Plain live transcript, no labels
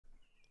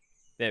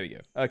There we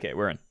go. Okay,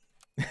 we're in.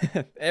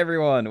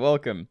 Everyone,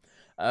 welcome.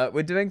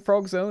 We're doing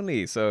frogs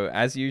only, so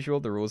as usual,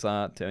 the rules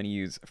are to only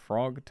use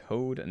frog,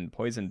 toad, and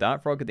poison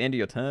dart frog at the end of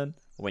your turn,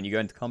 or when you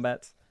go into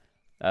combat.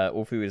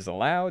 All food is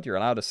allowed. You're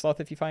allowed a sloth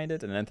if you find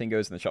it, and anything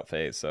goes in the shop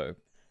phase, so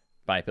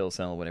buy, pill,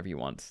 sell, whatever you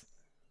want.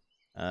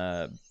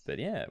 But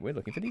yeah, we're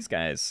looking for these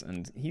guys,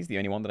 and he's the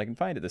only one that I can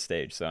find at this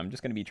stage, so I'm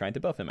just going to be trying to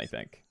buff him, I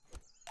think.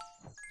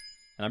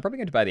 And I'm probably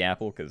going to buy the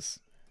apple,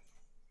 because...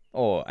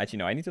 Oh, actually,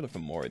 no, I need to look for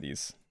more of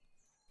these.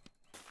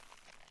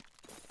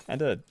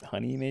 And a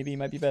honey, maybe,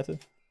 might be better.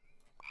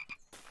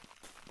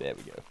 There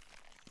we go.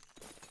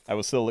 I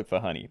will still look for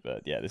honey,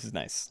 but yeah, this is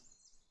nice.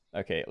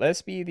 Okay,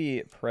 let's be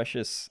the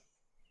precious...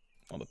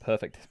 Well, the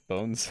perfect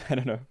bones, I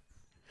don't know.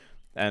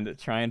 And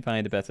try and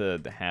find a better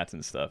hat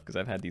and stuff, because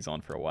I've had these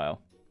on for a while.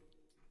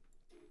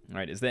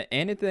 Alright, is there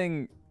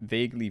anything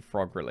vaguely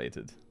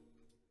frog-related?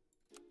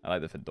 I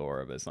like the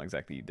fedora, but it's not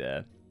exactly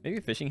there. Maybe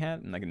a fishing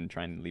hat, and I can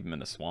try and leave him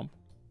in a swamp.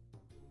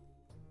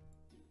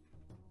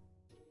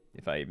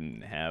 If I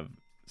even have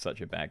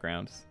such a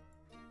background.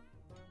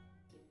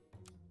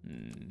 I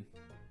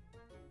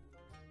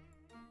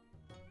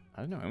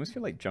don't know, I almost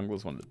feel like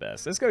jungle's one of the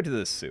best. Let's go to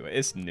the sewer.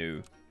 It's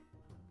new.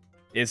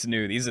 It's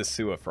new. These are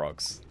sewer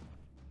frogs.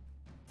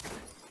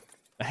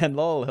 And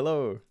lol,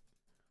 hello.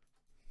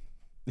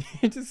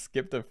 You just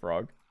skipped a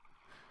frog.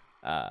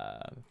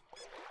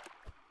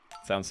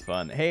 Sounds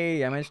fun.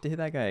 Hey, I managed to hit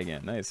that guy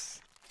again.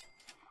 Nice.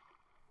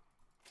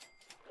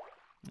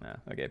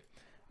 Okay.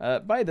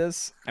 Buy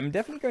this. I'm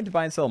definitely going to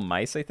buy and sell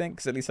mice, I think,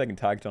 because at least I can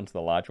target onto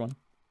the large one.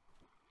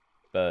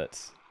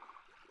 But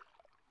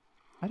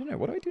I don't know.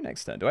 What do I do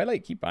next turn? Do I,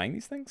 like, keep buying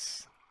these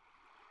things?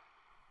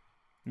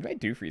 Maybe I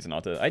do freeze an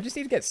otter. I just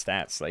need to get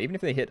stats. Like, even if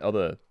they hit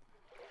other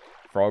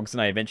frogs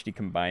and I eventually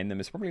combine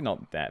them, it's probably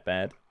not that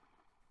bad.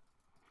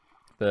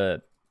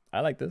 But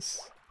I like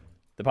this.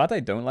 The part I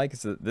don't like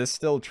is that this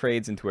still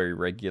trades into a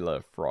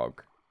regular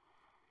frog.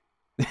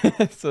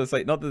 So it's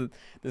like, not the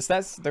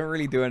stats don't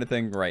really do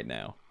anything right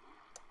now.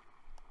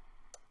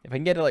 If I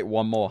can get it like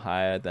one more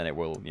higher, then it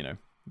will, you know,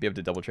 be able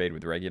to double trade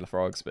with regular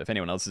frogs. But if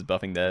anyone else is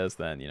buffing theirs,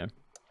 then, you know,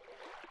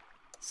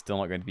 still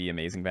not going to be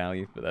amazing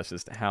value. But that's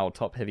just how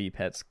top-heavy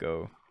pets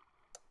go.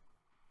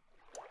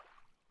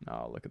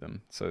 Oh, look at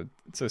them. So,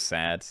 it's so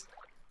sad.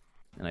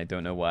 And I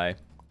don't know why.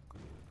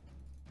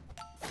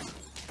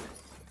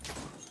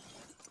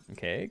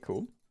 Okay,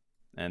 cool.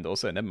 And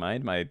also, never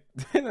mind, my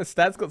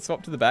stats got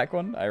swapped to the back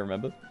one, I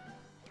remember.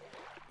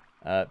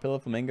 Pillar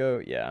Flamingo,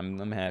 yeah,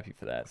 I'm happy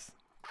for that.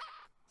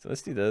 So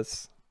let's do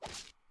this.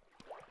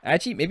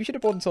 Actually, maybe I should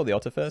have bought and sold the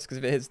otter first, because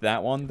if it hits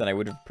that one, then I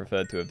would have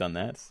preferred to have done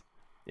that.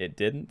 It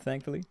didn't,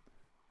 thankfully.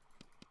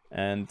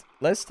 And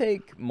let's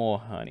take more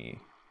honey.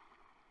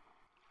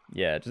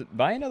 Yeah, just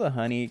buy another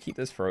honey, keep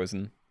this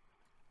frozen.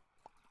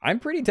 I'm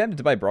pretty tempted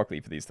to buy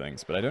broccoli for these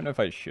things, but I don't know if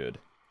I should.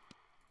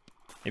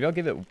 Maybe I'll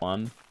give it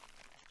one.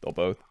 Or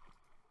both.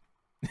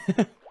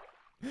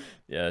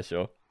 Yeah,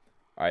 sure.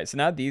 Alright, so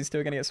now these two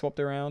are going to get swapped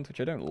around,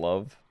 which I don't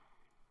love.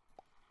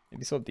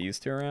 Maybe swap these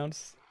two around.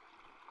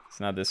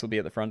 So now this will be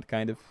at the front,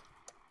 kind of.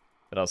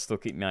 But I'll still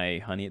keep my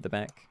honey at the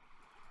back.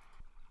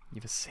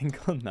 You have a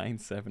single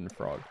 9-7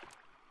 frog.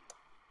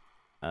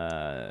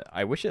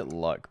 I wish it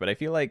luck, but I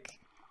feel like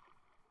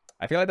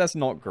that's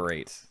not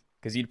great.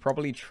 Because you'd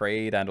probably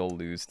trade and or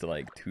lose to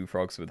like 2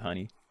 frogs with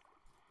honey.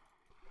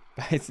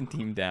 Bison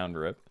team down,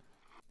 rip.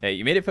 Hey,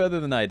 you made it further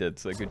than I did,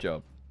 so good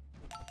job.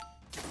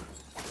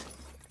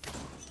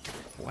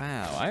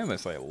 Wow, I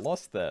almost like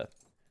lost that.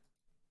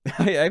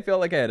 I felt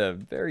like I had a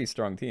very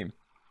strong team.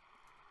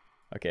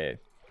 Okay.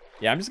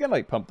 Yeah, I'm just gonna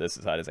like pump this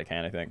as hard as I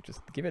can, I think. Just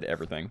give it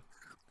everything.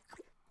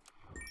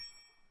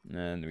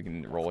 And we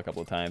can roll a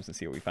couple of times and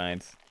see what we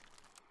find.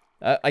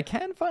 I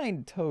can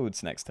find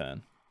toads next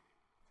turn.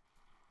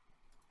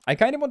 I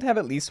kind of want to have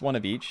at least one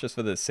of each, just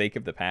for the sake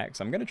of the pack.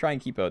 So I'm going to try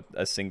and keep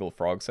a single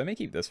frog. So I may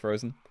keep this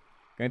frozen.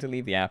 I'm going to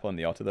leave the apple and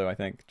the otter, though, I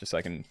think. Just so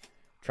I can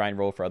try and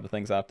roll for other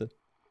things after.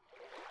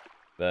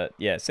 But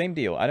yeah, same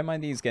deal. I don't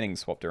mind these getting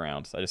swapped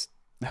around. I just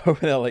hope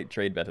they'll like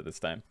trade better this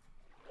time.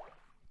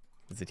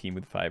 There's a team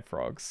with 5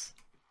 frogs.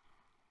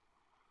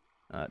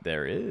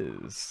 There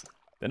is.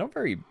 They're not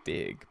very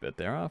big, but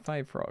there are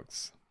 5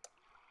 frogs.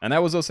 And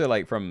that was also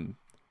like from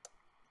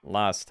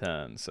last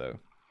turn, so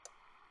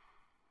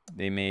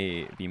they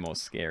may be more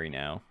scary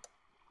now.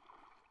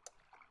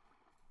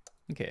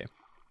 Okay.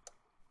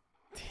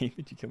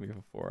 David, you killed me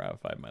for 4 out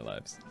of 5 of my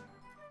lives.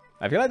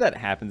 I feel like that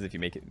happens if you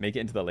make it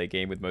into the late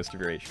game with most of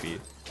your HP. You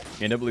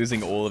end up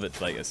losing all of it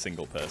to like a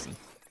single person.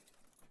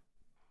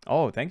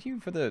 Oh, thank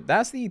you for the...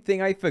 That's the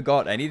thing I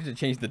forgot. I needed to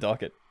change the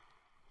docket.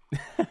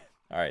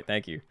 Alright,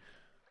 thank you.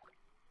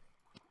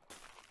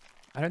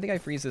 I don't think I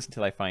freeze this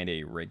until I find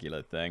a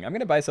regular thing. I'm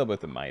going to buy sell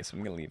both the mice. I'm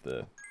going to leave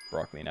the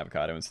broccoli and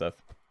avocado and stuff.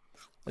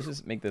 Let's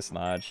just make this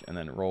large and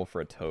then roll for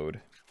a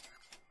toad.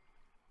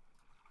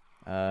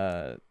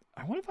 I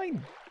want to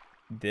find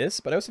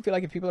this, but I also feel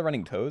like if people are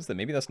running toads, then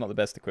maybe that's not the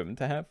best equipment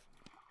to have.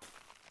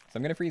 So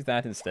I'm going to freeze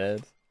that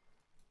instead.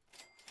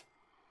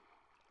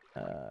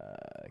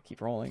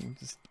 Keep rolling.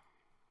 Just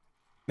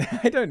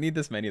I don't need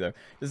this many, though.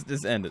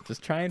 Just end it.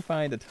 Just try and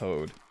find a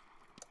toad.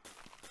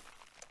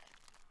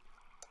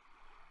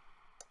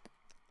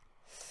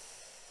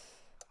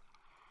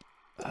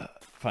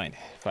 Fine.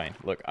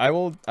 Look, I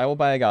will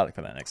buy a garlic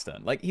for that next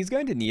turn. Like, he's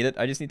going to need it.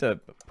 I just need to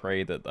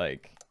pray that,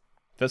 like...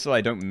 First of all,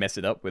 I don't mess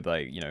it up with,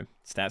 like, you know,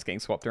 stats getting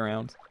swapped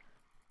around.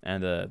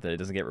 And that it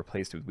doesn't get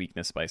replaced with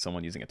weakness by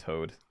someone using a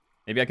toad.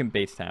 Maybe I can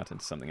bait it out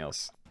into something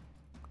else.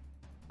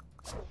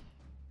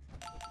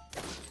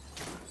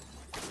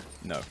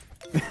 No.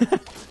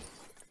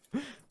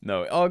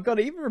 No. Oh god,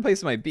 it even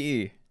replaced my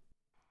bee.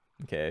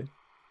 Okay.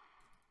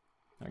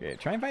 Okay,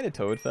 try and find a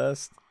toad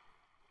first.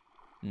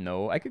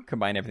 No, I could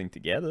combine everything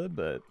together,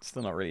 but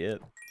still not really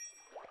it.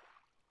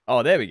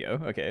 Oh, there we go.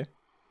 Okay.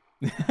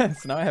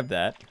 So now I have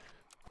that.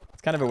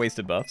 It's kind of a waste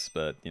of buffs,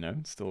 but, you know,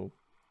 still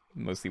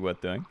mostly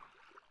worth doing.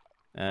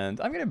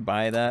 And I'm going to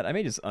buy that. I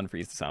may just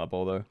unfreeze the salad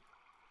bowl, though.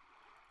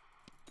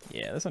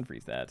 Yeah, let's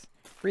unfreeze that.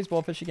 Freeze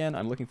ballfish again.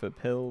 I'm looking for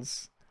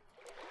pills.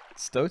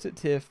 Stoat at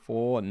tier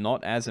 4,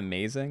 not as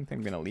amazing. I think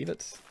I'm going to leave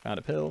it. Found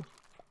a pill.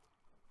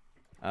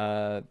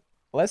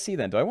 Let's see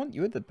then. Do I want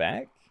you at the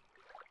back?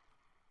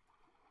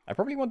 I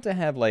probably want to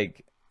have,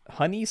 like,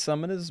 honey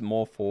summoners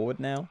more forward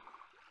now.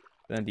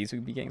 Then these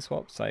would be getting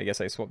swapped. So I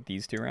guess I swapped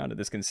these two around, and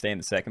this can stay in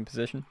the second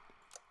position.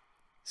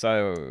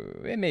 So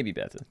it may be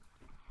better.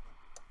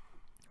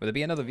 Will there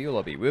be another view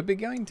lobby? We'll be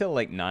going till,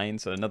 like, 9,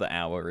 so another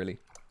hour, really.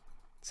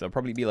 So it'll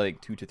probably be,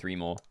 like, 2 to 3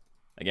 more.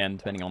 Again,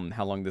 depending on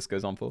how long this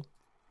goes on for.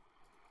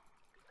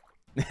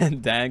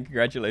 Dan,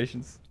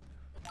 congratulations.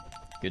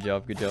 Good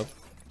job, good job.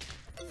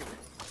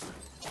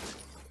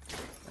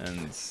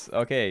 And,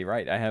 okay,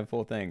 right, I have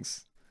 4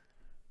 things.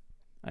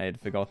 I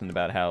had forgotten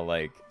about how,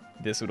 like,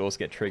 this would also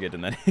get triggered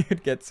and then it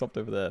would get swapped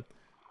over there.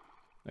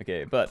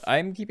 Okay, but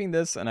I'm keeping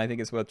this, and I think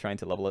it's worth trying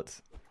to level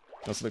it.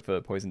 Also look for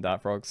poison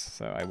dart frogs,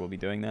 so I will be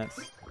doing that.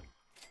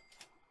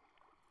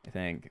 I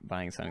think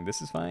buying something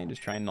this is fine.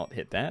 Just try and not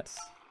hit that.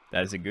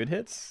 That is a good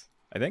hit,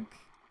 I think.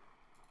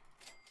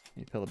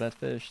 Need to pill a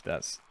betfish.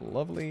 That's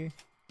lovely.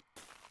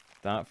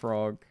 Dart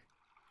frog.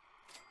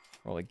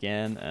 Roll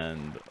again,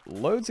 and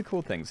loads of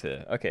cool things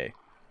here. Okay.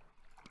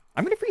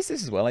 I'm going to freeze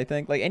this as well, I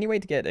think. Like, any way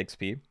to get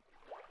XP.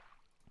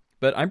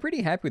 But I'm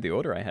pretty happy with the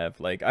order I have.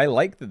 Like, I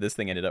like that this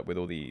thing ended up with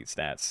all the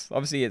stats.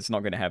 Obviously, it's not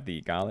going to have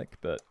the garlic,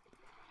 but...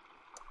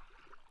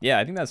 yeah,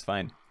 I think that's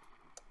fine.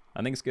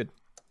 I think it's good.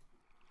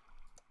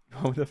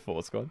 Oh, the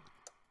 4 squad.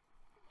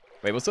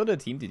 Wait, what sort of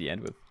team did he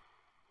end with?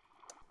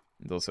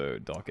 And also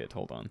Docket,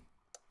 hold on.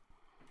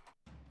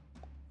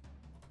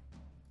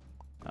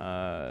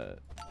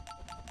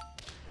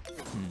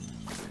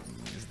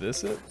 Is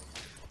this it?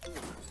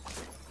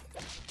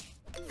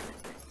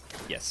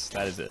 Yes,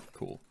 that is it.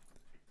 Cool.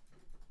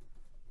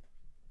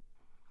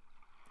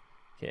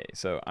 Okay,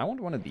 so I want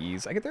one of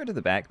these. I could throw it to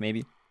the back,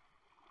 maybe.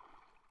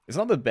 It's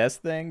not the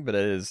best thing, but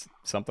it is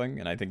something,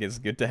 and I think it's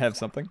good to have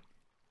something.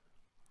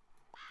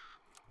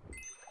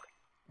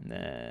 And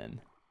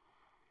then...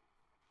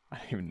 I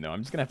don't even know.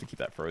 I'm just going to have to keep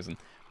that frozen.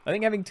 I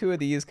think having 2 of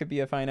these could be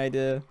a fine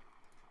idea.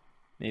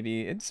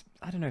 Maybe it's...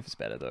 I don't know if it's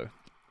better, though.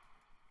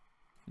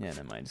 Yeah,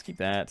 never mind. Just keep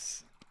that.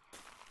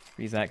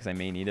 Freeze that, because I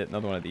may need it.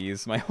 Another one of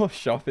these. My whole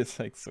shop is,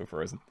 like, so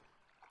frozen.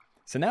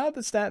 So now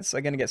the stats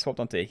are going to get swapped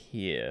onto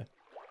here.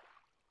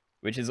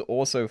 Which is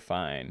also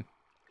fine.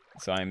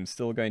 So I'm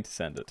still going to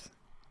send it.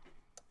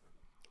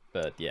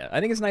 But yeah,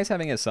 I think it's nice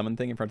having a summon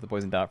thing in front of the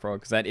poison dart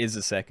frog, because that is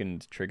a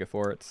second trigger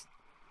for it.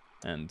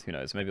 And who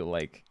knows, maybe it'll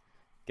like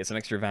get some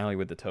extra value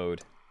with the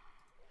toad.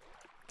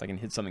 If I can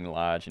hit something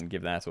large and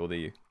give that all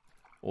the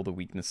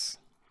weakness.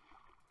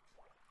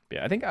 But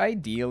yeah, I think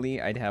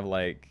ideally I'd have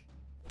like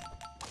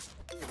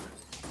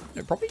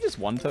probably just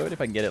 1 toad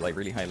if I can get it like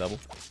really high level.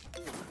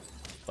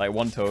 Like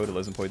 1 toad, a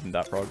lizard poison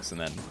dart frogs,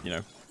 and then, you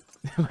know,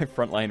 my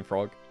frontline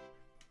frog.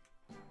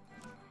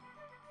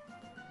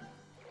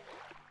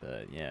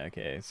 But yeah,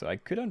 okay, so I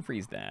could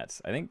unfreeze that.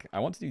 I think I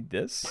want to do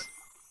this.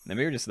 Then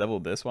maybe just level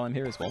this while I'm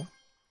here as well.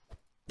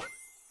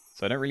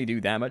 So I don't really do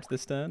that much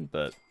this turn,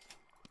 but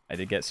I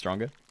did get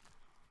stronger.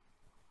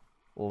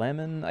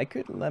 Lemon, I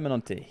could lemon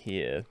onto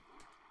here.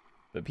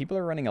 But people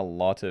are running a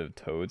lot of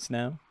toads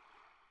now.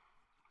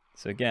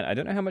 So again, I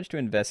don't know how much to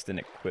invest in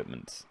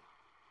equipment.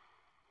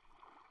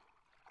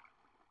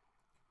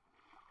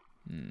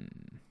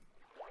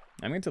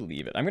 I'm going to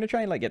leave it. I'm going to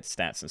try and like get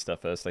stats and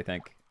stuff first, I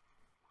think.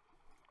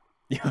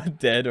 You're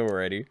dead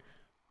already.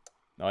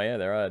 Oh yeah,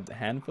 there are a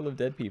handful of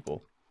dead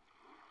people.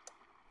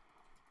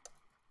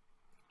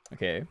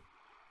 Okay.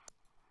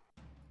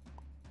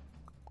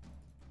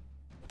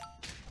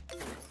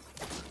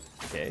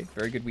 Okay,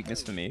 very good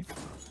weakness for me.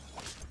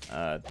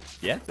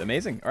 Yeah,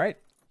 amazing. Alright.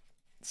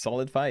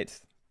 Solid fight.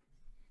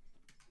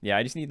 Yeah,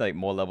 I just need like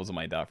more levels of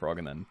my Dart Frog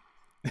and then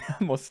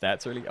more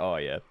stats really. Oh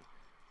yeah.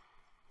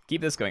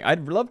 Keep this going.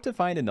 I'd love to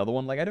find another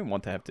one. Like, I don't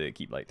want to have to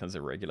keep like tons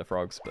of regular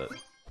frogs, but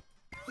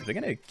if they're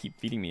gonna keep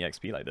feeding me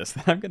XP like this,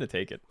 then I'm gonna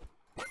take it.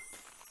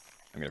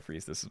 I'm gonna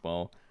freeze this as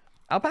well.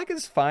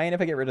 Alpaca's fine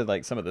if I get rid of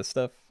like some of this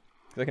stuff,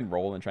 because I can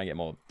roll and try and get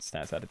more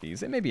stats out of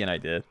these. It may be an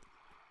idea.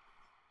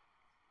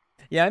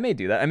 Yeah, I may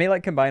do that. I may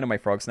like combine on my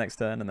frogs next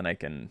turn, and then I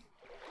can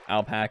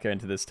alpaca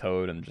into this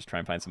toad and just try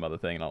and find some other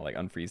thing, and I'll like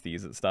unfreeze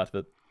these at the start of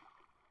it.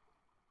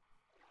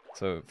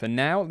 So for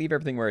now, leave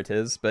everything where it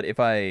is, but if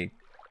I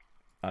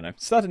don't know,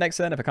 start the next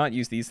turn, if I can't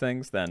use these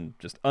things, then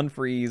just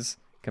unfreeze,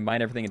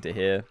 combine everything into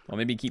here, or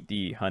maybe keep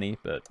the honey,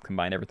 but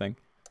combine everything.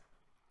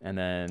 And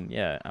then,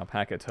 yeah,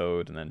 alpaca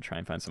toad, and then try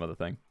and find some other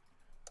thing.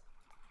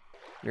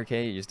 You're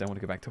okay? You just don't want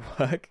to go back to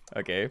work?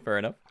 Okay, fair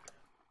enough.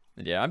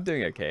 And yeah, I'm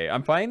doing okay.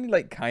 I'm finally,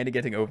 like, kind of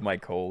getting over my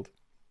cold.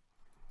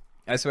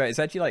 I swear, it's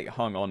actually, like,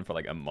 hung on for,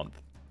 like, a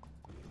month.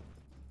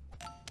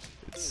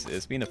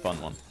 It's been a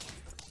fun one.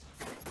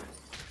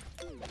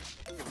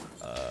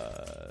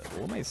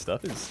 All my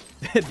stuff is,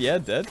 yeah,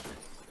 dead.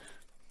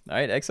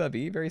 Alright,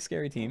 XRB, very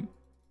scary team.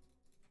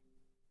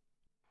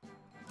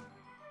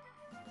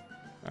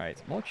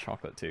 Alright, more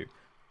chocolate, too.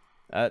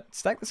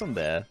 Stack this on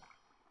there.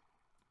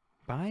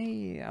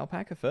 Buy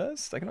alpaca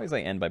first? I can always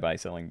like end by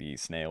selling the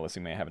snail,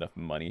 assuming I have enough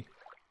money.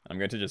 I'm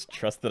going to just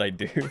trust that I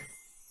do.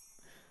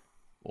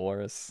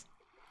 Walrus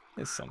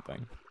is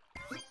something.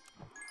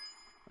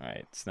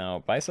 Alright, so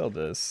now buy sell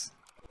this.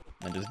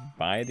 And just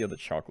buy the other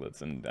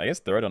chocolates. And I guess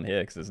throw it on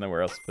here because there's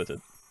nowhere else to put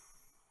it.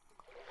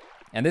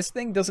 And this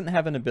thing doesn't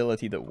have an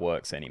ability that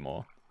works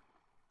anymore.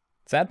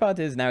 Sad part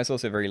is now it's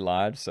also very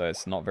large, so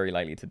it's not very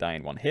likely to die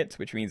in one hit,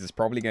 which means it's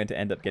probably going to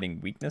end up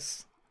getting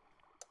weakness.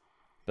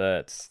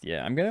 But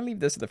yeah, I'm going to leave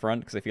this at the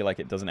front because I feel like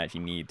it doesn't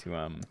actually need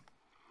to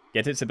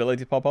get its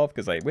ability to pop off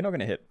because like we're not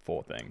going to hit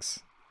 4 things.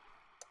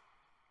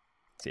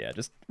 So yeah,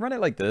 just run it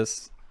like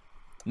this.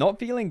 Not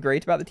feeling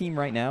great about the team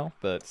right now,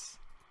 but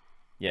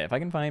yeah, if I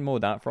can find more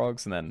dart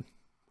frogs and then,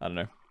 I don't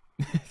know,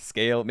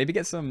 scale, maybe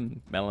get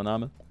some melon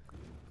armor.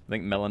 I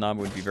think melon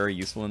armor would be very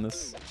useful in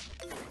this.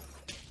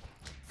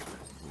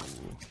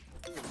 Ooh.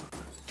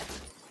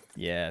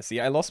 Yeah, see,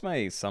 I lost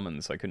my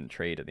summon, so I couldn't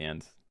trade at the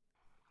end.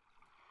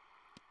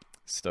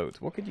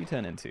 Stoat, what could you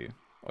turn into?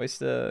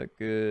 Oyster,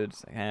 good,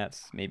 hat,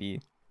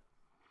 maybe.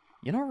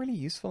 You're not really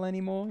useful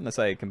anymore, unless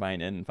I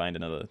combine in and find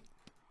another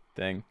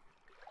thing.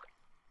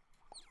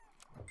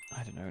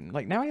 I don't know,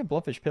 like now I have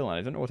Blobfish Pill and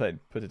I don't know what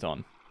I'd put it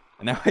on.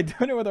 And now I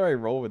don't know whether I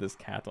roll with this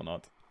cat or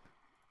not.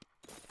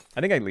 I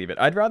think I'd leave it.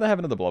 I'd rather have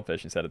another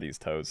Blobfish instead of these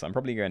toads, so I'm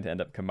probably going to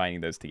end up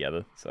combining those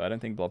together. So I don't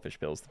think Blobfish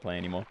Pill's to play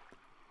anymore.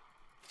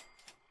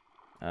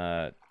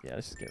 Yeah,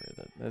 let's just get rid of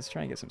it. Let's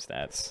try and get some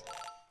stats.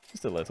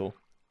 Just a little.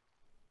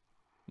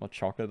 More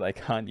chocolate that I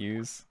can't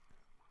use.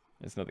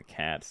 There's another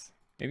cat.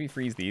 Maybe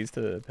freeze these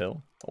to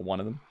pill, or one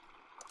of them.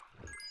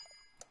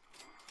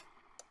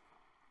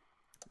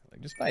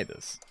 Like, just buy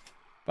this.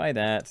 Buy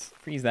that.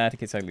 Freeze that in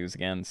case I lose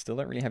again. Still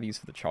don't really have use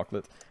for the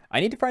chocolate.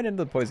 I need to find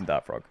another poison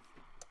dart frog.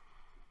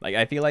 Like,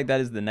 I feel like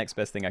that is the next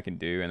best thing I can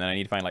do, and then I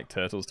need to find, like,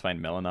 turtles to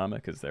find melon armor,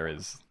 because there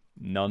is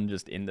none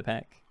just in the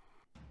pack.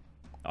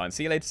 Oh, and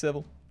see you later,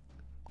 Civil.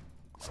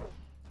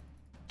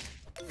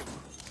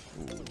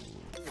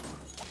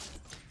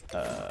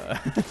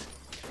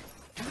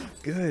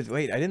 Good.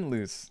 Wait, I didn't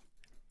lose.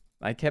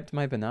 I kept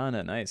my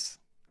banana. Nice.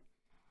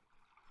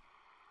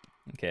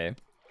 Okay.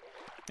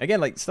 Again,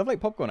 like, stuff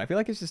like popcorn, I feel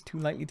like it's just too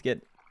likely to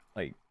get,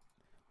 like,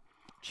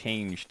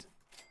 changed.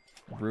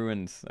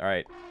 Ruined.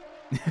 Alright.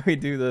 We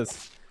do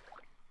this.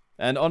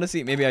 And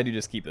honestly, maybe I do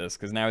just keep this,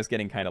 because now it's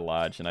getting kind of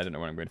large, and I don't know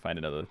when I'm going to find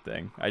another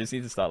thing. I just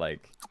need to start,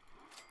 like,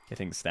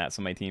 getting stats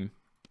on my team.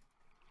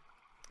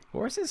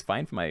 Horse is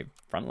fine for my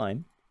front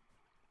line.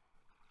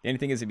 The only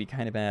thing is it'd be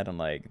kind of bad on,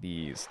 like,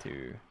 these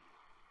two.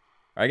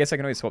 Or I guess I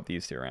can always swap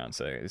these two around,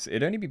 so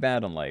it'd only be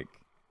bad on, like,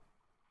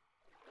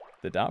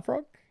 the dart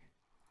frog?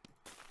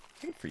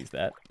 I can freeze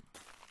that.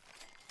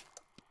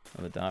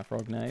 Oh, the dart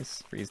frog,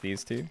 nice. Freeze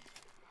these two.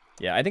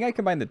 Yeah, I think I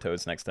combine the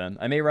toads next turn.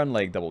 I may run,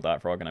 like, double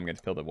dart frog, and I'm going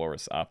to kill the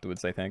walrus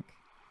afterwards, I think.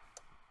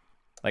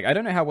 Like, I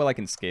don't know how well I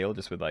can scale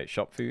just with, like,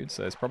 shop food,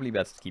 so it's probably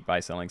best to keep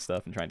buy-selling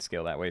stuff and trying to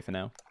scale that way for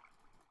now.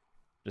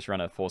 Just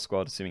run a 4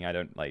 squad, assuming I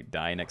don't, like,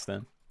 die next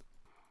turn.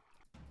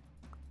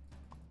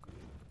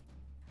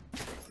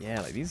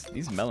 Yeah, like,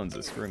 these melons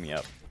are screwing me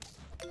up.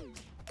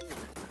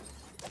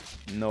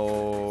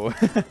 No.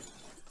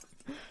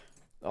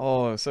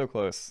 Oh, so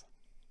close.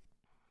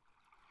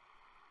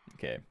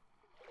 Okay.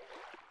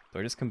 Do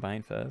I just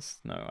combine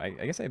first? No, I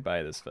guess I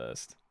buy this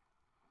first.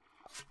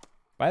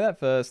 Buy that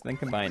first, then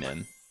combine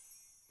in.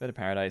 Bit of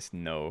paradise,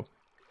 no.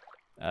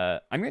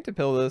 I'm going to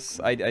pill this.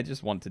 I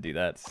just want to do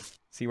that.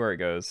 See where it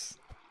goes.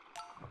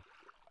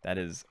 That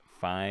is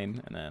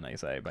fine. And then I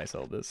guess I buy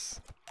sell this.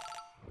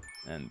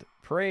 And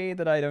pray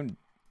that I don't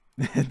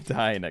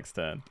die next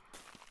turn.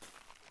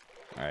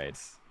 Alright.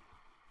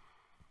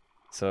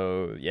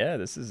 So, yeah,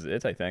 this is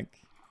it, I think.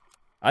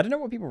 I don't know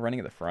what people are running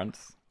at the front.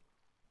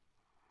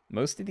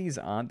 Most of these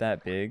aren't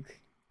that big.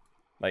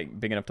 Like,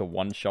 big enough to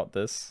one-shot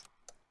this.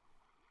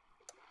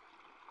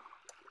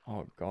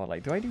 Oh, God.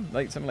 Like, do I do,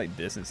 like, something like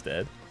this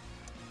instead?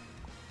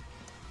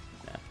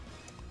 Yeah.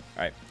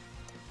 Alright.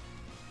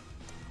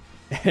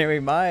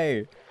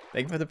 Anyway,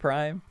 thank you for the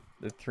prime.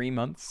 The 3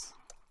 months.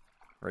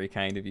 Very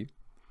kind of you.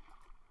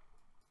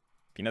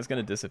 Peanut's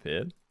gonna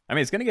disappear. I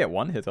mean, it's gonna get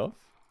one hit off.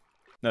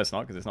 No, it's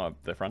not, because it's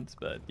not the front,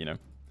 but, you know.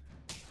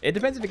 It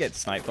depends if it gets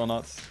sniped or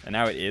not, and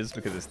now it is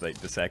because it's like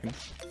the second.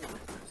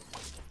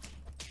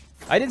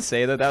 I did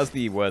say that was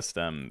the worst,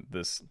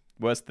 this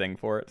worst thing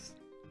for it.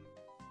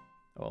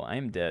 Well, I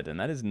am dead, and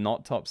that is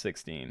not top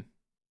 16.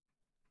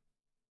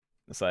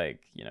 It's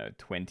like, you know,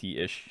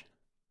 20-ish.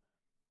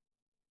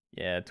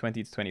 Yeah,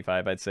 20 to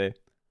 25, I'd say.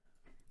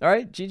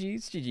 Alright,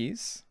 GG's,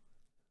 GG's.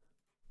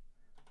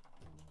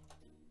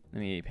 Let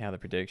me power the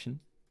prediction.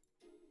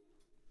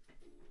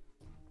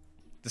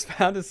 Just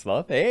found a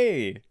sloth?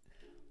 Hey!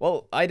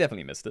 Well, I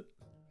definitely missed it.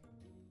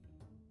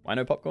 Why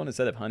no popcorn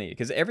instead of honey?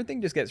 Because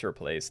everything just gets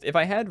replaced. If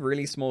I had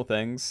really small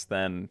things,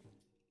 then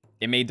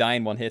it may die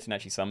in one hit and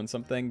actually summon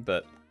something,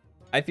 but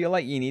I feel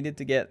like you needed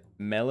to get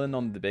melon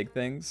on the big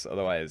things,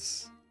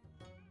 otherwise,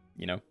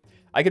 you know.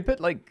 I could put,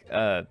 like,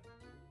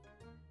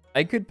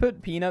 I could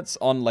put peanuts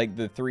on, like,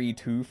 the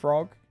 3-2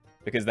 frog,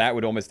 because that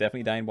would almost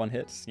definitely die in one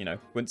hit, you know.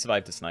 Wouldn't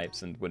survive to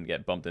snipes and wouldn't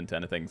get bumped into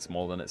anything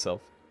smaller than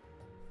itself.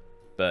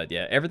 But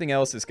yeah, everything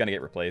else is gonna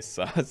get replaced,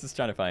 so I was just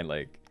trying to find,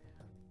 like,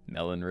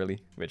 melon,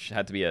 really, which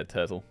had to be a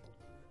turtle.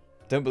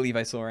 Don't believe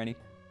I saw any.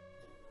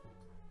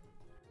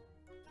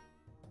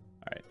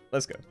 Alright,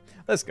 let's go.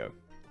 Let's go.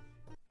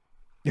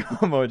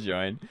 More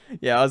join.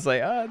 Yeah, I was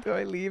like, do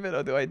I leave it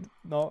or do I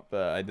not?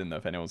 But I didn't know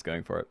if anyone was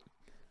going for it.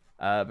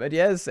 But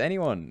yes,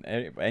 anyone.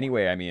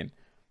 Anyway, I mean,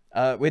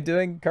 we're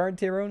doing current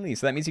tier only,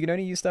 so that means you can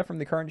only use stuff from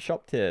the current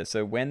shop tier.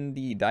 So when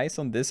the dice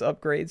on this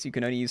upgrades, you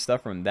can only use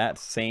stuff from that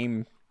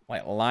same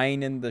like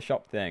line in the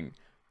shop thing.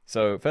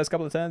 So first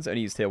couple of turns,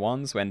 only use tier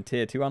 1s. When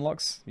tier 2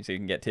 unlocks, so you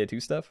can get tier 2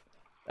 stuff.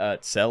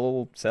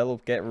 Sell,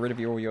 get rid of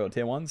all your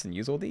tier 1s and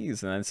use all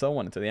these, and then so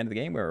on until the end of the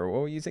game where we're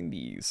all using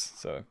these.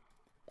 So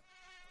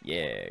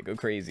yeah, go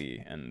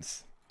crazy. And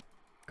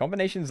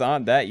combinations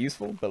aren't that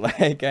useful, but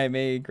like I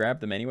may grab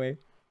them anyway.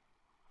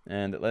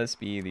 And let's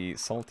be the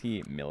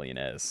salty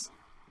millionaires.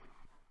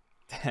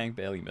 Dang,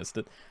 barely missed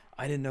it.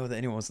 I didn't know that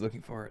anyone was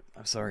looking for it.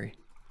 I'm sorry.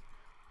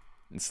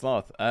 And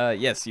sloth.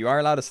 Yes, you are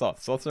allowed a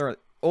sloth. Sloths are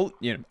all,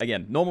 you know,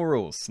 again, normal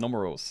rules.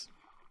 Normal rules.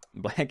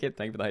 Blanket,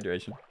 thank you for the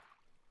hydration.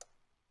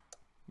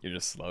 You're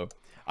just slow.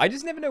 I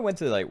just never know when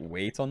to, like,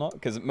 wait or not.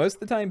 Because most of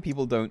the time,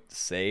 people don't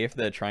say if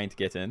they're trying to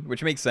get in.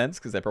 Which makes sense,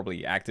 because they're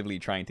probably actively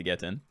trying to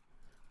get in.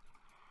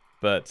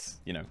 But,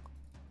 you know.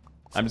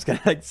 I'm just kind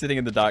of, like, sitting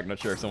in the dark, not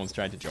sure if someone's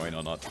trying to join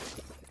or not.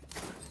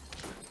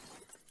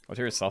 What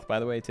tier is sloth, by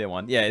the way? Tier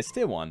 1? Yeah, it's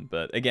tier 1.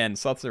 But, again,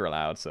 sloths are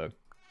allowed, so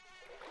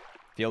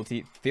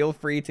feel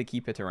free to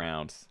keep it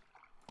around.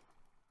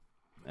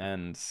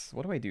 And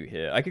what do I do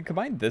here? I could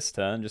combine this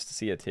turn just to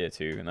see a tier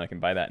 2, and I can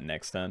buy that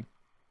next turn.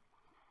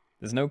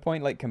 There's no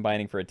point, like,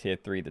 combining for a tier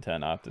 3 the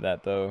turn after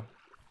that, though.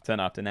 Turn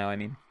after now, I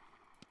mean.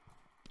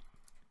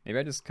 Maybe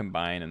I just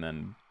combine and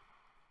then...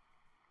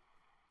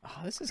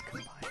 Oh, this is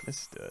combined.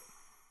 Let's do it.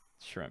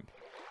 Shrimp.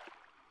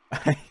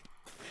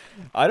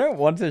 I don't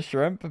want a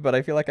shrimp, but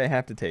I feel like I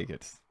have to take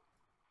it.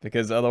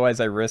 Because otherwise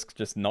I risk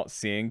just not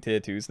seeing tier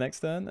 2s next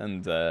turn,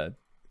 and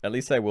at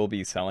least I will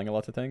be selling a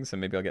lot of things, so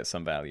maybe I'll get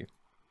some value.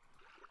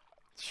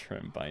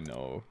 Shrimp, I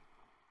know.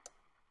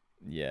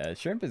 Yeah,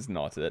 shrimp is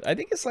not it. I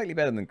think it's slightly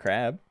better than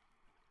crab.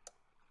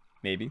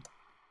 Maybe.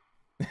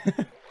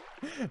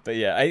 But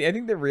yeah, I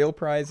think the real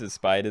prize is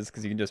spiders,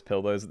 because you can just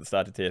pill those at the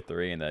start of tier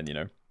 3, and then, you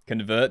know,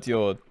 convert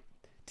your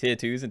tier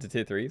 2s into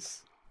tier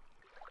 3s.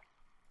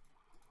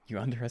 You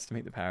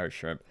underestimate the power of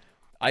shrimp.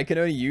 I can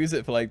only use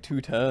it for like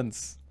 2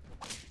 turns.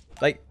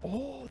 Like,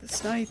 oh, the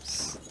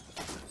snipes.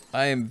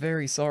 I am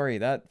very sorry.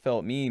 That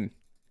felt mean.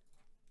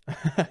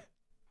 But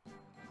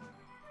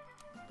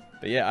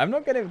yeah, I'm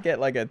not going to get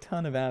like a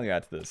ton of value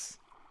out of this.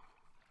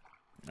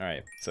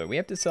 Alright, so we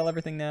have to sell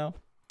everything now.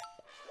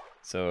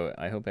 So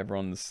I hope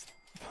everyone's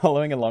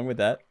following along with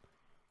that.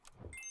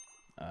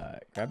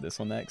 Grab this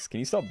one next. Can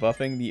you stop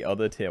buffing the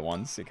other tier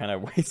 1s? You're kind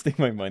of wasting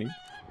my money.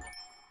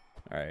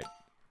 Alright.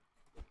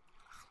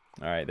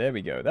 Alright, there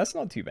we go. That's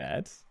not too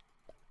bad.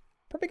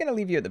 Probably going to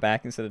leave you at the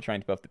back instead of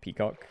trying to buff the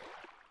peacock.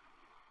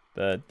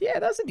 But yeah,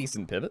 that's a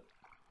decent pivot.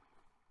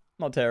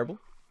 Not terrible.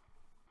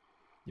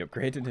 You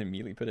upgraded and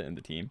immediately put it in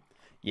the team.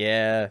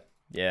 Yeah,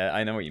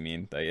 I know what you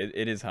mean. Like,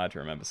 it is hard to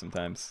remember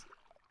sometimes.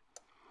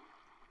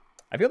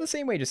 I feel the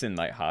same way just in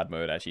like hard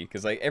mode actually,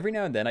 because like every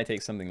now and then I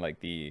take something like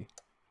the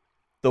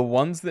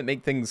ones that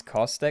make things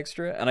cost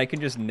extra, and I can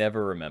just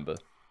never remember.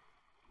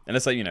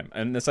 Unless I, you know,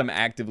 unless I'm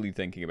actively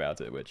thinking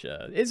about it, which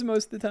is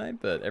most of the time,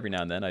 but every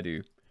now and then I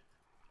do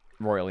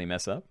royally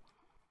mess up.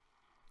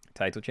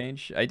 Title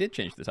change? I did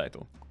change the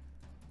title.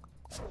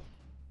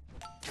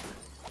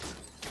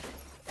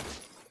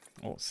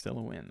 Oh, still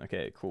a win.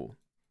 Okay, cool.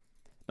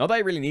 Not that I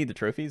really need the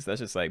trophies,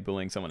 that's just like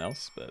bullying someone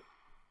else, but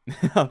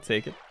I'll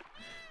take it.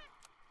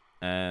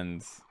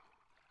 And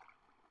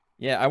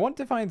yeah, I want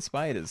to find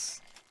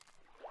spiders.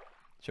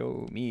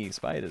 Show me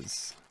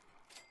spiders.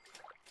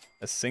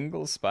 A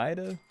single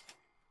spider?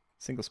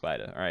 Single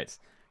spider. Alright.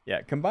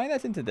 Yeah, combine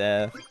that into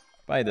there.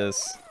 Buy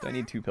this. Don't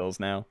need 2 pills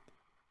now.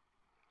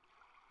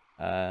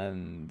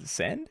 And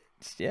send?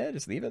 Yeah,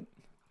 just leave it.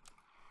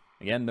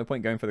 Again, no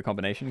point going for the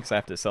combination because I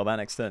have to sell that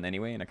next turn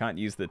anyway, and I can't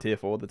use the tier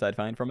 4 that I'd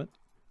find from it.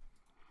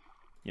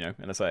 You know,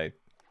 unless I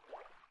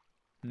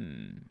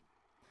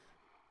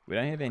We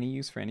don't have any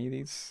use for any of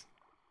these.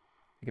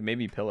 I could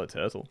maybe pill a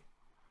turtle.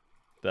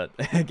 But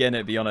again,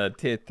 it'd be on a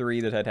tier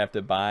 3 that I'd have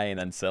to buy and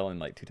then sell in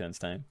like 2 turns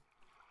time.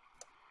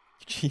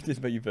 You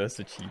cheated, but you versed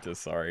a cheetah,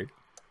 sorry.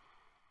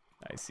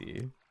 I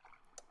see.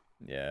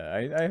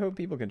 Yeah, I hope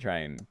people can try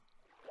and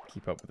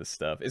keep up with this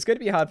stuff. It's going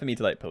to be hard for me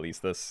to like police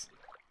this.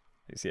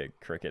 You see a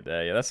cricket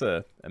there. Yeah, that's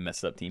a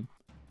messed up team.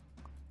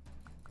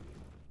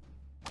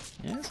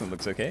 Yeah, this one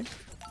looks okay.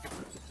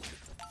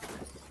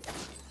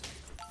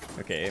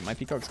 Okay, my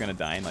peacock's going to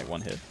die in like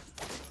 1 hit.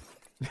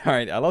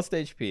 Alright, I lost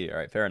HP.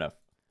 Alright, fair enough.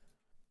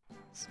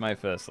 It's my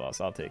first loss.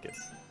 I'll take it.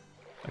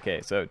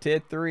 Okay, so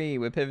tier 3,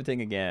 we're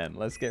pivoting again.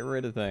 Let's get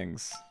rid of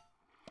things.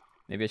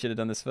 Maybe I should have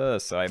done this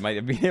first, so I might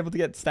have been able to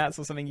get stats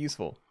or something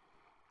useful.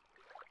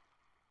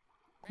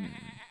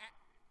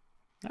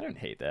 I don't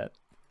hate that.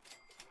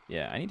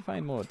 Yeah, I need to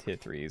find more tier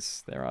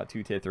 3s. There are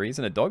 2 tier 3s,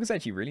 and a dog is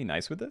actually really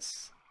nice with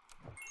this.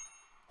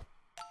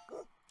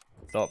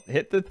 Stop.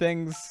 Hit the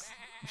things.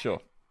 Sure.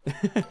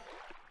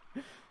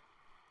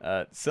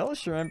 Sell a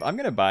shrimp. I'm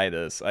going to buy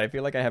this. I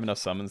feel like I have enough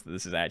summons that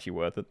this is actually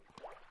worth it.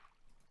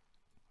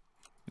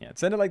 Yeah,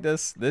 send it like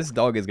this. This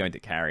dog is going to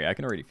carry. I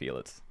can already feel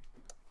it.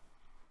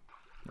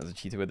 There's a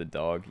cheetah with a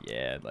dog.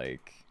 Yeah,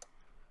 like...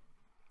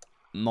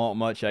 not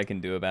much I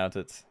can do about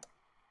it.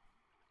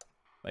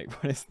 Like,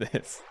 what is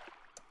this?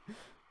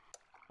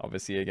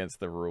 Obviously against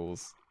the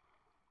rules.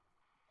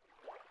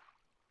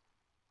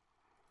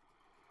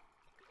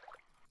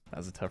 That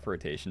was a tough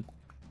rotation.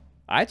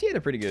 I actually had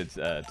a pretty good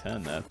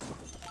turn there.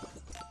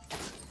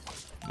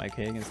 Am I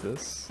okay against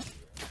this?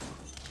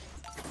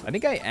 I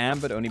think I am,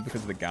 but only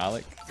because of the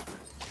garlic.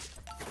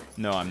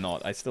 No, I'm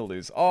not. I still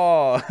lose.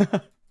 Oh!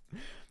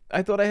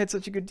 I thought I had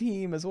such a good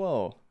team as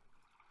well.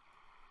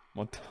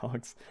 More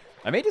dogs.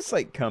 I may just,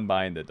 like,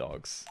 combine the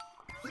dogs.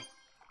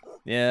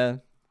 Yeah.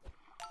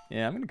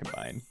 Yeah, I'm gonna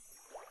combine.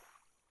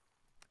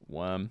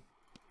 Worm.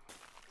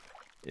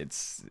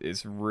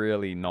 It's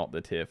really not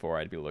the tier 4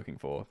 I'd be looking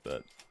for,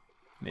 but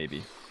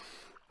maybe.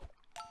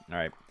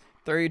 Alright.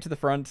 Throw you to the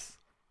front,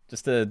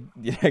 just to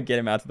get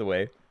him out of the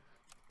way.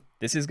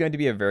 This is going to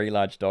be a very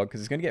large dog,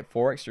 because it's going to get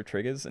 4 extra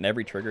triggers, and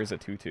every trigger is a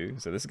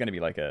 2-2. So this is going to be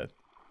like a,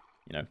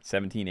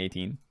 17,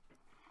 18.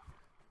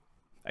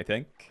 I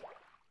think.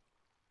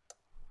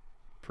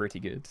 Pretty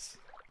good.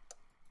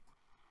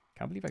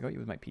 Can't believe I got you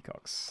with my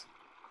peacocks.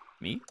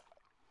 Me?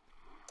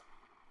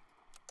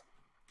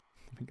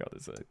 Oh my god,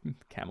 there's a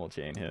camel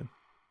chain here.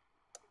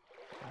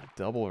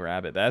 Double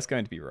rabbit. That's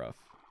going to be rough.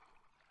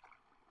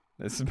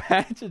 There's a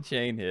batch of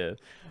chain here.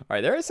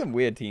 Alright, there are some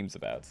weird teams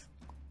about.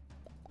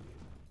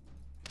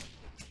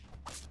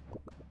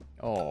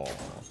 Oh,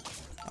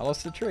 I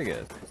lost the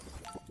trigger.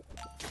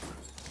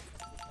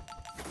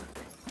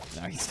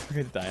 Now he's still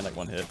going to die in like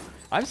 1 hit.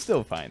 I'm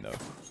still fine though.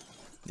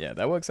 Yeah,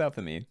 that works out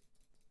for me.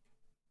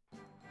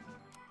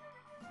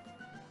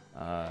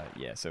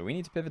 Yeah, so we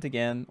need to pivot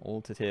again,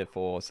 all to tier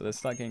 4, so let's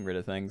start getting rid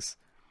of things.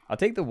 I'll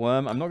take the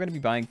worm. I'm not going to be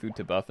buying food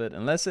to buff it,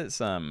 unless it's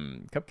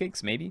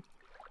cupcakes, maybe.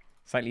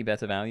 Slightly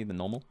better value than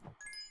normal.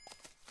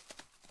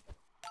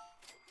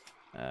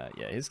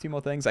 Yeah, here's 2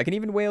 more things. I can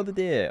even whale the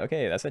deer.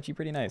 Okay, that's actually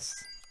pretty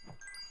nice.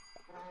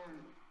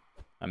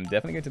 I'm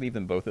definitely going to leave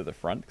them both at the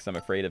front, because I'm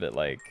afraid of it,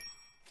 like...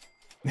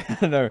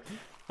 I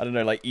don't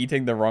know, like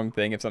eating the wrong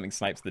thing if something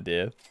snipes the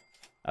deer.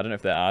 I don't know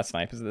if there are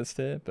snipers at this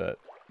tier, but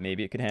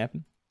maybe it could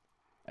happen.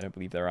 I don't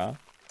believe there are.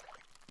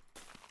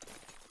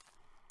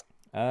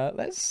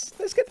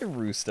 Let's get the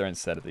rooster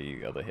instead of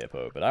the other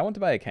hippo, but I want to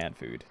buy a canned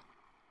food.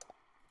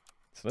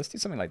 So let's do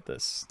something like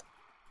this.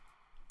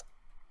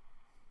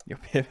 Your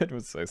pivot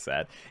was so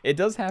sad. It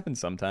does happen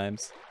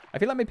sometimes. I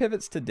feel like my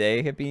pivots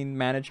today have been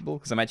manageable,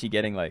 because I'm actually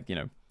getting like,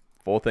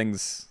 4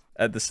 things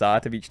at the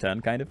start of each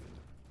turn, kind of.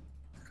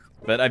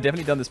 But I've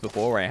definitely done this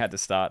before where I had to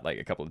start like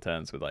a couple of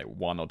turns with like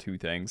 1 or 2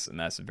 things, and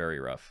that's very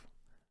rough.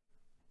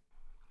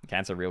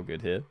 Cans are real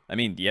good here. I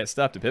mean, you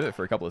still have to pivot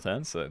for a couple of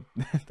turns, so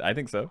I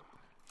think so.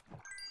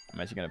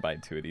 I'm actually going to buy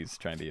 2 of these,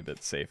 try and be a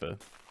bit safer.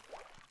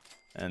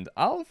 And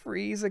I'll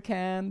freeze a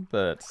can,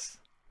 but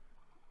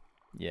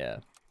yeah.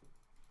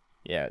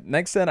 Yeah,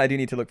 next turn I do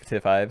need to look for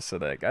tier 5, so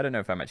like, I don't know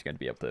if I'm actually going to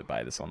be able to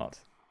buy this or not.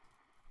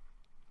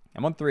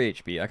 I'm on 3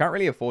 HP. I can't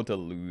really afford to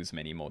lose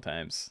many more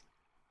times.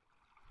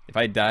 If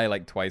I die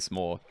like twice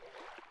more,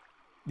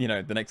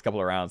 the next couple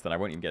of rounds, then I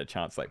won't even get a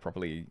chance to like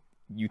properly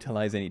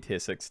utilize any tier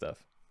 6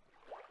 stuff.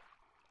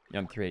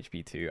 You're on 3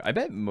 HP too. I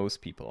bet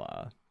most people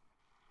are.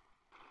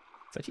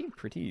 It's actually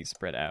pretty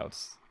spread out.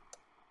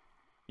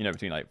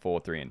 Between like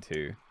 4, 3, and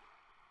 2.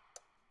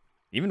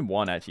 Even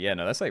 1 actually. Yeah,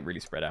 no, that's like really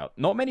spread out.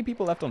 Not many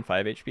people left on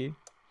 5 HP.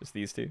 Just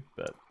these 2,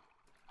 but...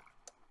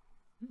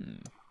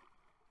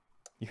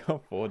 You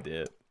got 4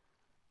 deer.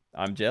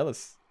 I'm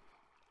jealous.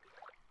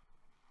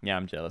 Yeah,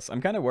 I'm jealous.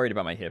 I'm kind of worried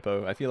about my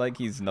hippo. I feel like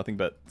he's nothing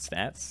but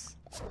stats.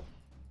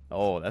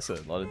 Oh, that's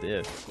a lot of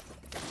deer.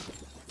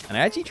 And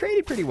I actually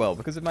traded pretty well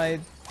because of my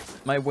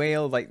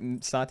whale, like,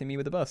 starting me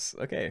with a bus.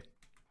 Okay.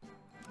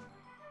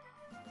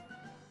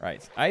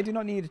 Right. I do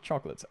not need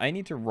chocolates. I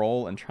need to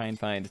roll and try and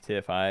find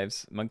tier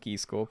 5s. Monkey,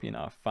 scorpion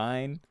are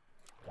fine.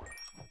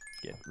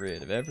 Get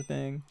rid of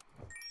everything.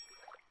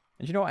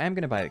 And you know what? I am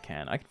going to buy the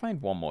can. I can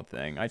find one more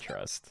thing. I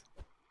trust.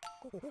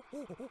 There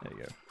you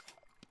go.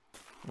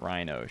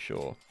 Rhino,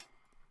 sure.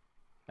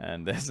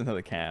 And there's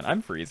another can.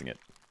 I'm freezing it.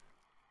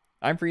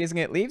 I'm freezing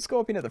it. Leave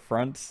Scorpion at the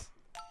front.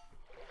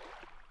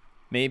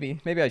 Maybe.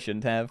 Maybe I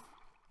shouldn't have.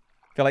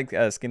 I feel like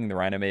skinning the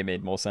Rhino may have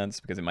made more sense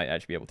because it might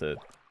actually be able to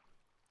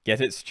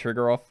get its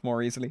trigger off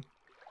more easily.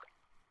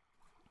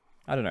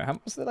 I don't know.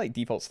 What's the like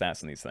default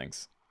stats on these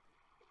things?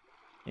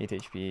 8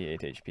 HP,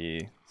 8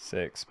 HP,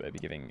 6, but I'd be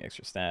giving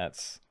extra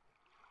stats.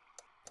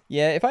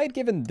 Yeah, if I had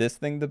given this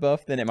thing the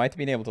buff, then it might have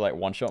been able to like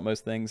one-shot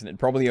most things, and it'd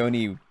probably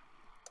only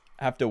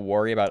have to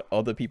worry about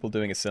other people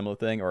doing a similar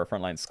thing or a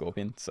frontline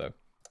Scorpion, so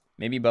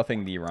maybe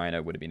buffing the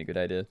Rhino would have been a good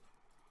idea.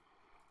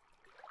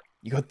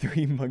 You got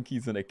 3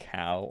 monkeys and a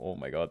cow. Oh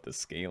my god, the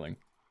scaling.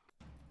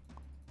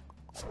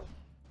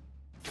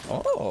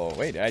 Oh,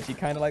 wait, I actually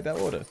kind of like that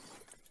order.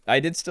 I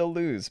did still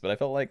lose, but I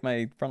felt like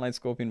my frontline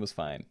Scorpion was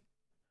fine.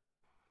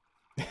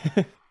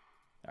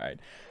 Alright,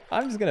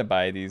 I'm just gonna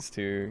buy these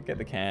two. Get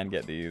the can,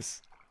 get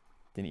these.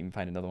 Didn't even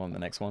find another one in the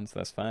next one, so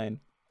that's fine.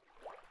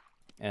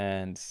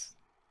 And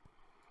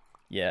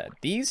yeah,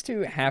 these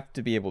two have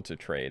to be able to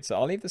trade. So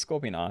I'll leave the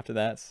Scorpion after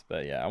that.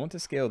 But yeah, I want to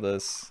scale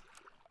this,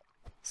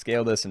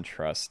 and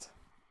trust.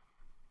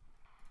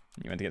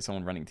 You want to get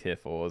someone running tier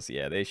 4s?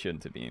 Yeah, they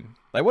shouldn't have been.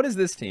 Like, what is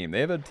this team?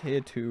 They have a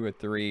tier 2, a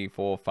 3,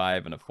 4,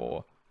 5, and a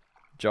 4.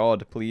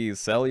 Jod, please,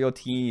 sell your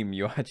team.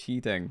 You are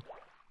cheating.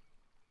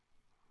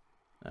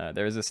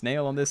 There is a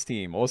snail on this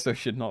team. Also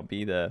should not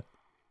be there.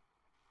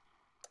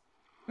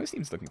 Most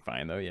team's looking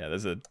fine, though. Yeah,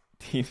 there's a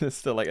team that's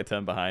still like a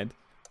turn behind.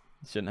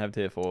 Shouldn't have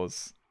tier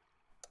 4s.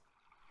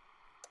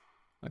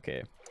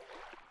 Okay.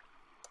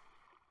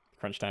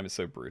 Crunch time is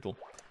so brutal.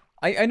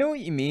 I know what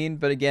you mean,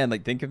 but again,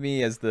 like, think of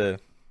me as the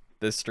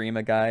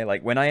streamer guy.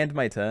 Like, when I end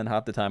my turn,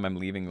 half the time I'm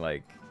leaving,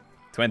 like,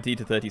 20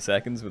 to 30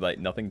 seconds with, like,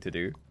 nothing to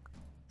do.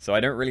 So I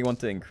don't really want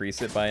to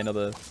increase it by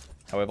another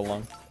however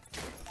long.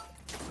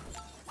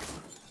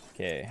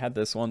 Okay, had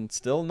this one.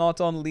 Still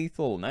not on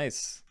lethal.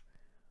 Nice.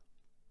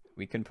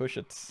 We can push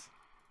it.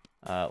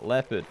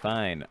 Leopard,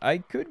 fine. I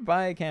could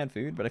buy canned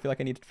food, but I feel like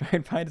I need to try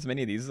and find as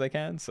many of these as I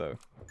can, so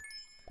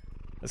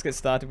let's get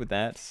started with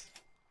that.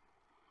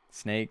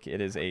 Snake, it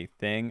is a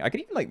thing. I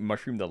could even, like,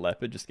 mushroom the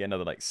leopard just to get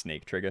another, like,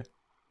 snake trigger.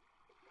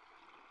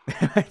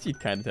 I'm actually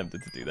kind of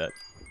tempted to do that.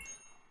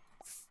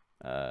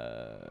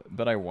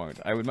 But I won't.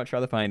 I would much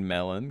rather find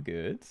melon.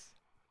 Good.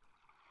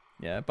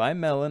 Yeah, buy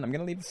melon. I'm going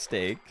to leave the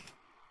steak.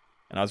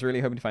 And I was really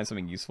hoping to find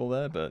something useful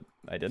there, but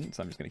I didn't,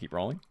 so I'm just going to keep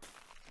rolling.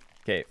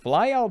 Okay,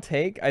 fly I'll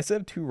take. I still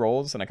have 2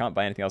 rolls, and I can't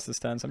buy anything else this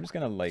turn, so I'm just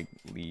going to, like,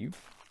 leave.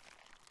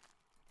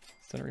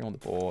 Don't really want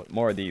the board.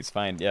 More of these.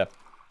 Fine, yeah.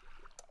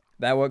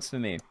 That works for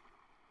me.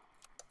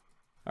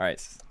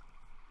 Alright.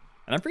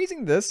 And I'm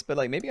freezing this, but,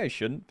 like, maybe I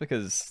shouldn't,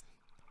 because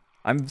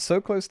I'm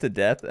so close to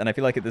death, and I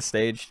feel like at this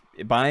stage,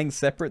 buying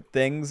separate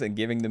things and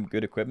giving them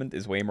good equipment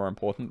is way more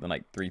important than,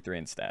 like, 3-3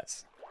 in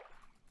stats.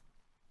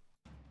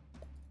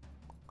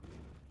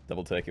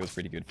 Double turkey was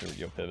pretty good for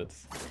your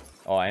pivots.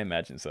 Oh, I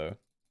imagine so.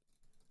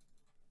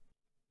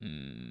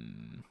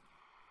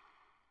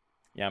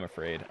 Yeah, I'm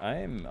afraid.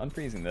 I'm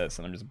unfreezing this,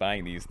 and I'm just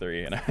buying these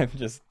 3, and I'm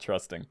just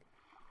trusting.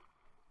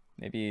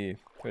 Maybe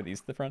throw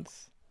these to the front.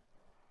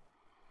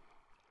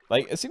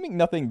 Like, assuming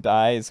nothing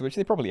dies, which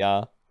they probably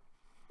are,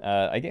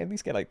 I at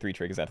least get like 3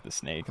 triggers out of the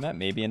snake, and that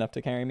may be enough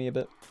to carry me a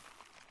bit.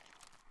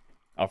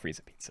 I'll freeze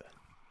a pizza.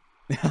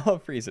 I'll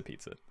freeze a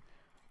pizza.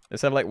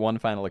 Let's have like one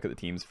final look at the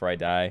teams before I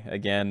die.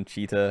 Again,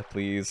 cheetah,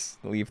 please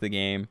leave the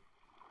game.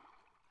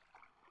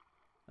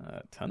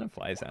 A ton of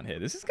flies down here.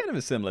 This is kind of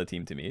a similar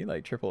team to me,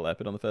 like triple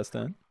leopard on the first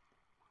turn.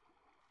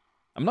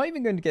 I'm not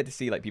even going to get to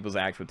see like people's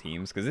actual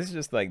teams, because this is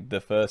just like the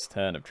first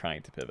turn of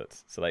trying to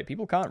pivot. So like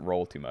people can't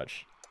roll too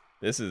much.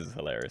 This is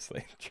hilarious,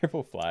 like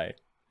triple fly.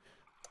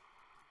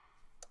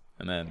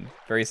 And then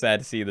very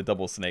sad to see the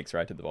double snakes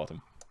right at the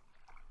bottom.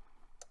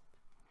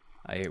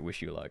 I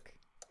wish you luck.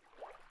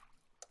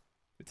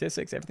 With tier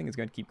 6, everything is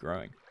going to keep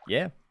growing.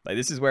 Yeah, like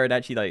this is where it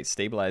actually like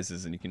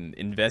stabilizes and you can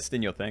invest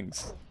in your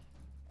things.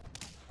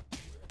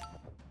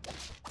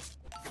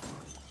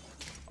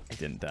 I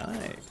didn't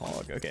die.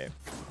 Pog, okay.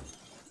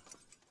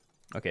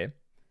 Okay.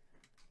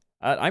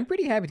 I'm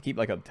pretty happy to keep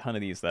like a ton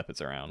of these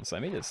leopards around, so I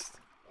may just...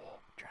 Oh,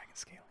 dragon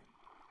scaling.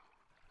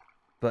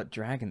 But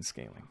dragon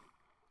scaling.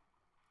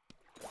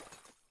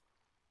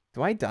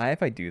 Do I die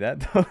if I do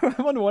that, though?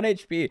 I'm on 1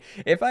 HP.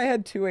 If I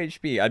had 2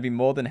 HP, I'd be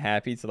more than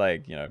happy to,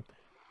 like, you know,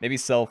 maybe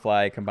sell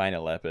fly, combine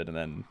a leopard, and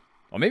then...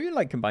 Or maybe,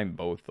 like, combine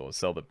both, or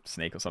sell the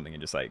snake or something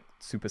and just, like,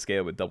 super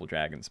scale with double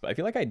dragons. But I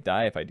feel like I'd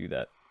die if I do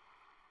that.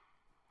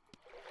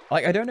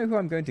 Like, I don't know who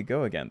I'm going to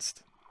go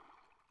against.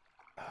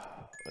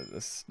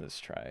 Let's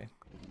try.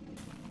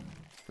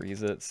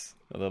 Freeze it.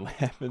 Other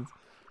leopards.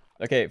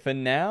 Okay, for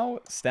now,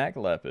 stack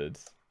leopard.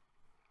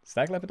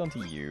 Stack leopard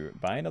onto you.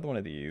 Buy another one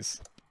of these.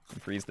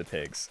 And freeze the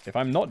pigs. If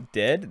I'm not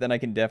dead, then I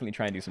can definitely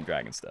try and do some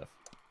dragon stuff.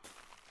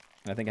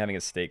 And I think having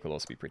a stake will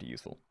also be pretty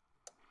useful.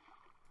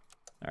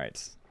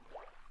 Alright.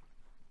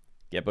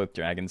 get both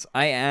dragons.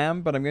 I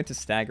am, but I'm going to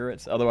stagger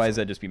it. Otherwise,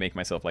 I'd just be making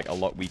myself like a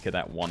lot weaker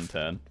that one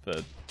turn for,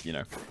 you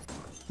know,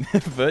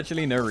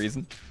 virtually no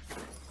reason.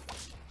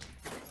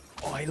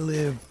 Oh, I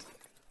lived.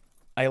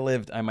 I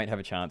lived. I might have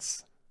a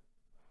chance.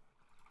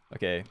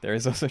 Okay, there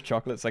is also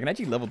chocolate, so I can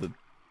actually level the...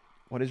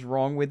 What is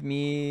wrong with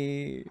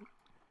me?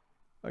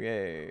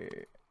 Okay,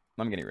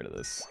 I'm getting rid of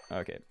this.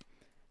 Okay.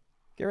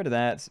 Get rid of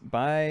that.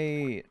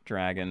 Buy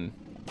dragon.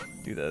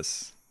 Do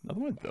this.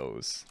 Another one of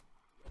those.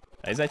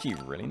 That is actually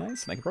really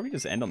nice. And I could probably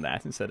just end on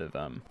that instead of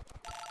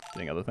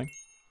doing other thing.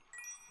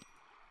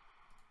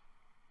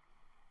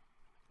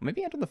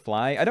 Maybe end on the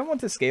fly. I don't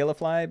want to scale a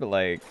fly, but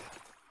like...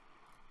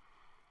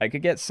 I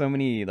could get so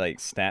many like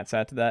stats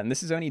out of that. And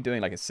this is only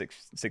doing like a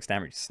 6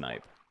 damage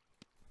snipe.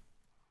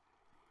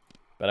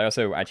 But I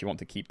also actually want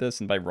to keep this,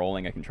 and by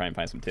rolling I can try and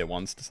find some tier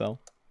 1s to sell.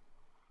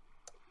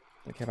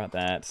 Don't care about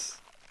that.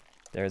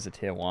 There's a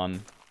tier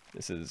 1.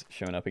 This is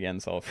showing up again,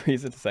 so I'll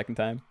freeze it the second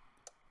time.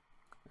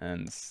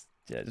 And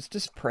yeah,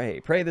 just pray.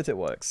 Pray that it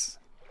works.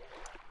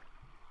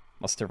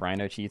 Lost a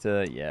rhino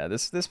cheater. Yeah,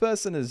 this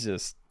person is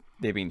just...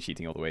 They've been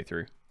cheating all the way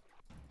through.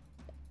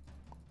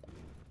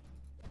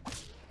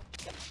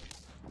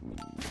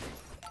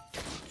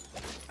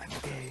 I'm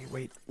okay.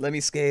 Wait, let me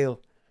scale.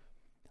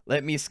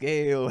 Let me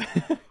scale.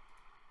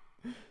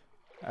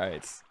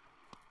 Alright.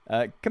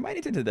 Combine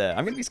it into there.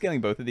 I'm going to be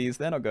scaling both of these.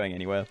 They're not going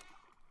anywhere.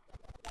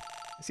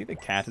 I see the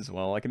cat as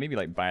well. I can maybe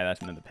like buy that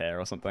and then the pair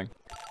or something.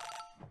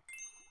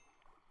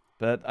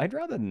 But I'd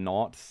rather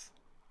not.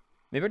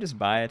 Maybe I'll just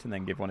buy it and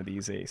then give one of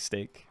these a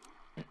stake.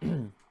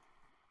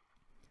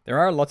 There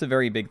are a lot of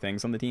very big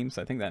things on the team,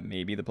 so I think that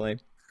may be the play.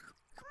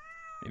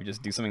 Maybe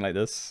just do something like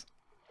this.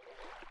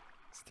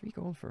 It's 3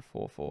 gold for a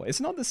 4/4.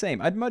 It's not the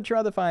same. I'd much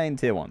rather find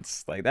tier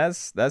 1s. Like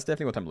that's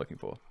definitely what I'm looking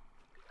for.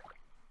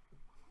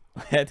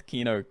 Let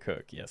Keenoe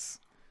cook, yes.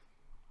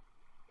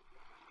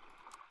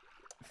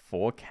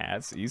 4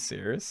 cats? Are you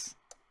serious?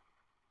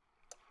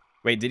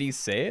 Wait, did he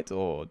say it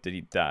or did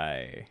he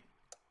die?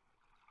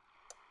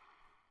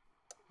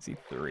 Is he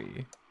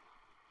 3?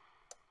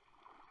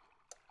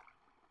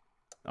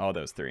 Oh, that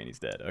was 3 and he's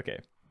dead. Okay.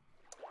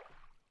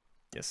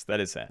 Yes, that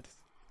is sad.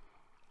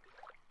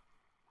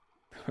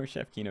 Poor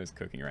Chef Keenoe's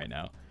cooking right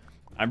now.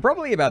 I'm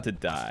probably about to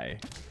die.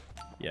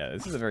 Yeah,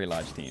 this is a very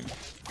large team.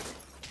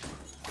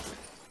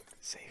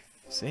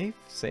 Safe,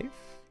 safe.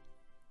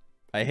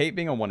 I hate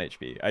being on 1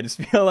 HP. I just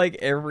feel like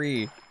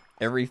every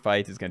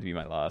fight is going to be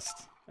my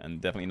last. And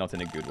definitely not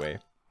in a good way.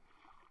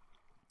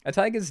 A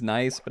tiger's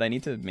nice, but I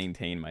need to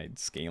maintain my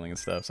scaling and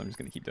stuff, so I'm just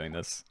going to keep doing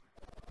this.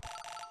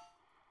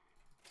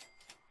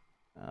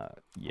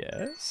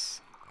 Yes.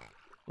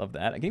 Love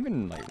that. I can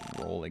even like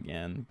roll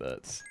again,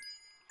 but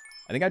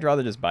I think I'd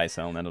rather just buy,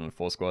 sell, and end on a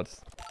 4 squad.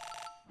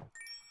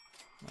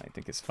 I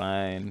think it's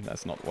fine.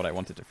 That's not what I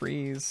wanted to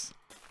freeze.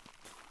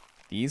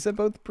 These are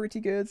both pretty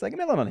good. Like, a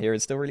melon on here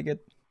is still really good.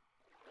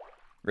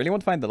 Really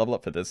want to find the level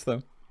up for this,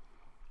 though.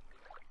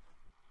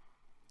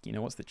 You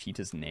know what's the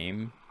cheater's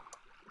name?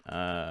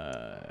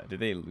 Did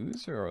they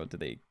lose or did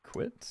they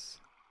quit?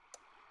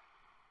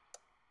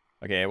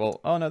 Okay, well,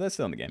 oh no, they're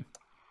still in the game.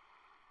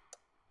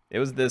 It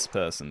was this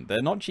person.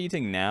 They're not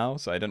cheating now,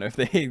 so I don't know if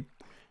they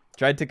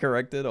tried to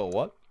correct it or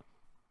what.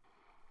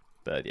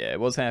 But yeah, it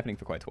was happening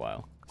for quite a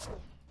while.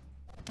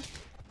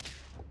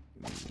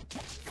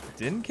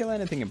 Didn't kill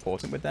anything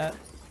important with that.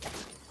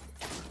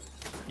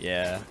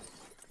 Yeah.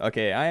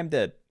 Okay, I am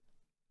dead.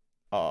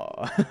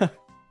 Oh.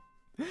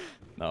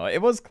 No,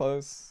 it was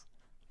close.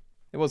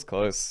 It was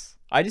close.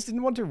 I just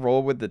didn't want to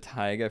roll with the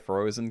tiger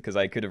frozen because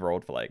I could have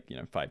rolled for like,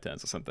 5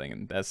 turns or something.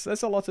 And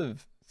there's a lot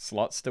of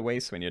slots to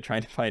waste when you're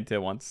trying to find tier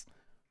 1s.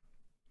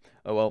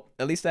 Oh well,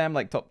 at least I am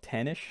like top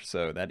 10-ish,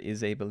 so that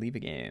is a believer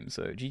game.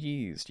 So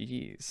GG's,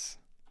 GG's.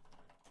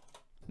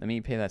 Let me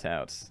pay that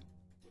out.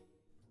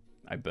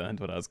 I burned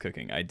what I was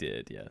cooking. I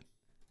did, yeah.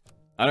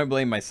 I don't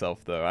blame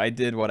myself, though. I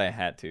did what I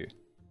had to.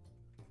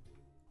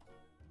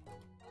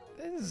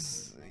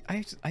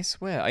 I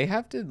swear, I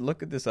have to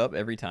look at this up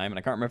every time, and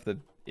I can't remember if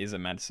there is a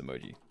Mantis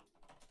emoji.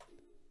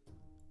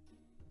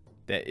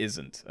 There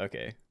isn't.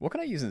 Okay. What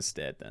can I use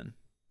instead, then?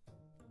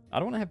 I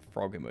don't want to have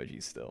frog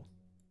emojis still.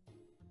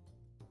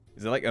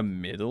 Is there, like, a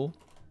middle?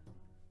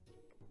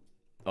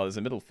 Oh, there's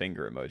a middle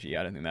finger emoji.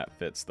 I don't think that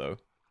fits, though.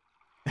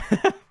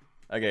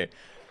 Okay.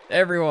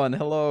 Everyone,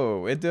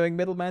 hello. We're doing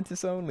middle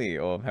mantis only,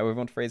 or however you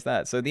want to phrase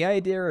that. So the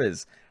idea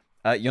is,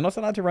 you're not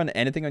allowed to run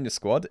anything on your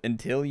squad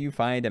until you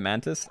find a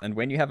mantis, and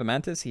when you have a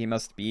mantis, he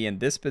must be in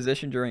this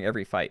position during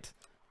every fight.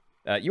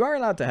 You are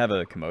allowed to have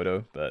a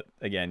Komodo, but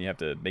again, you have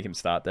to make him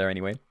start there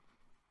anyway.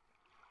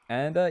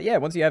 And yeah,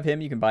 once you have him,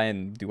 you can buy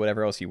and do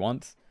whatever else you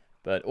want.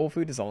 But all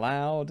food is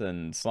allowed,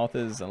 and sloth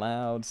is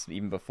allowed,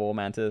 even before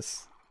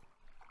mantis.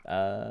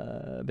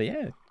 But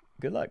yeah,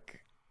 good luck.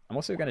 I'm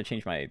also going to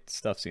change my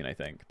stuff soon, I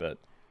think, but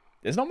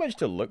there's not much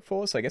to look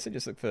for, so I guess I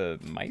just look for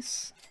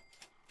mice.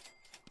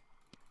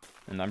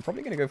 And I'm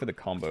probably going to go for the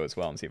combo as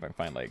well and see if I can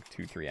find like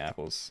 2-3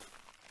 apples.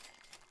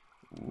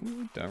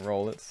 Ooh, don't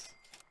roll it.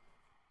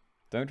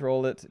 Don't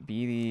roll it.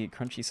 Be the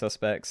crunchy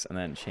suspects and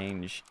then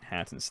change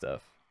hat and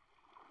stuff.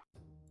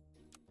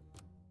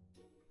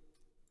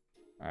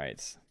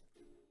 Alright.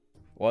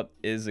 What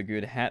is a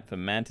good hat for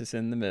Mantis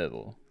in the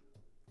middle?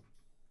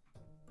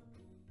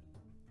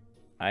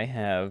 I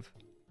have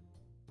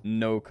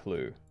no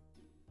clue.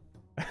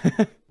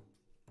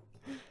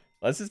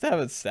 Let's just have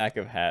a stack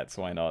of hats,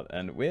 why not?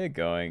 And we're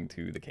going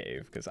to the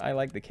cave, because I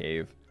like the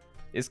cave.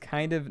 It's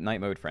kind of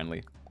night mode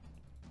friendly.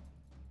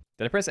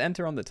 Did I press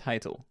enter on the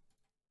title?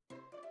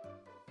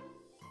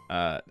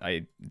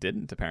 I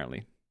didn't,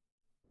 apparently.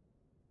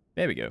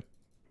 There we go.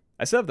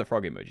 I still have the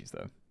frog emojis,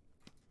 though.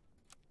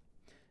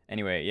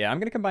 Anyway, yeah, I'm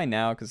going to combine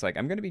now, because like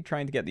I'm going to be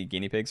trying to get the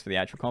guinea pigs for the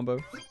actual combo.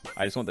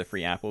 I just want the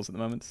free apples at the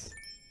moment.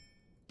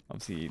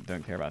 Obviously,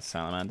 don't care about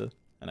salamander.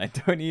 And I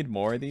don't need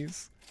more of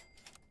these.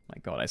 My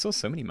god, I saw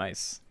so many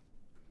mice.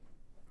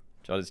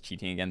 Jod is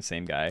cheating again,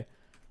 same guy.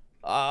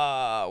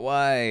 Ah,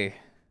 why?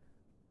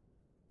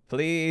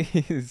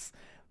 Please,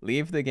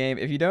 leave the game.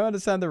 If you don't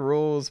understand the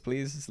rules,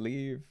 please just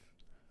leave.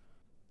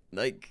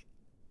 Like,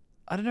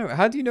 I don't know.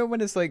 How do you know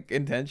when it's, like,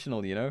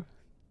 intentional, you know?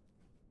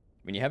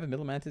 When you have a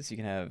middle mantis, you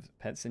can have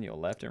pets in your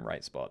left and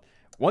right spot.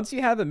 Once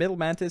you have a middle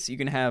mantis, you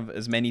can have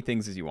as many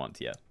things as you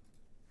want, yeah.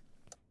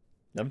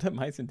 Dumped up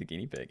mice into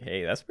guinea pig.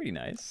 Hey, that's pretty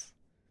nice.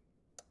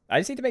 I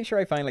just need to make sure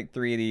I find, like,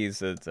 3 of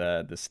these at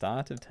the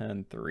start of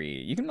turn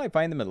 3. You can, like,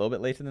 find them a little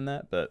bit later than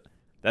that, but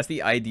that's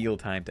the ideal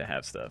time to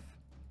have stuff.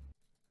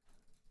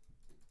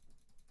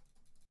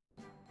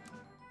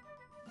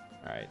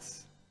 Alright.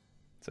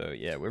 So,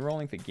 yeah, we're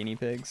rolling for guinea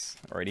pigs.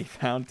 Already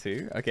found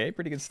 2. Okay,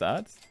 pretty good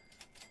start.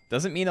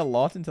 Doesn't mean a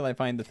lot until I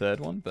find the 3rd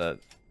one, but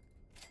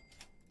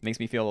makes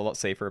me feel a lot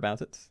safer about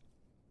it.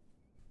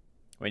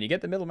 When you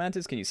get the middle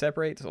mantis, can you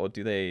separate, or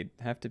do they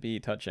have to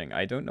be touching?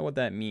 I don't know what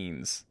that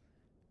means.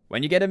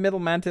 When you get a middle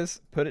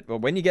mantis,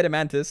 when you get a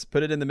mantis,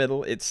 put it in the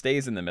middle, it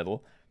stays in the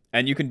middle,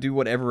 and you can do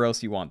whatever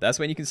else you want. That's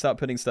when you can start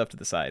putting stuff to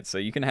the side. So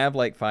you can have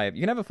like 5,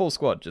 you can have a full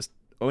squad, just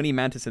only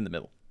mantis in the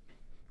middle.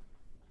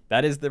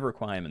 That is the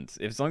requirement.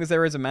 As long as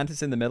there is a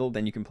mantis in the middle,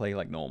 then you can play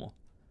like normal.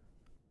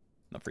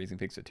 Not freezing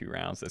pigs for 2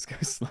 rounds, let's go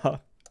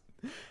sloth.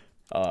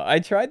 I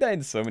tried that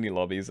in so many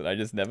lobbies and I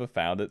just never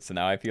found it, so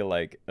now I feel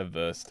like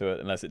averse to it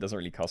unless it doesn't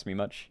really cost me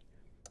much.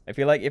 I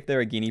feel like if there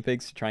are guinea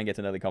pigs to try and get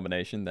another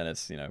combination, then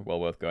it's, you know, well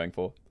worth going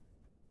for.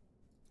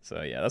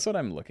 So yeah, that's what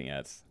I'm looking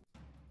at.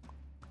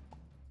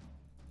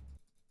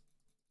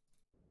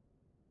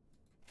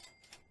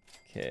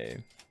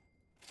 Okay.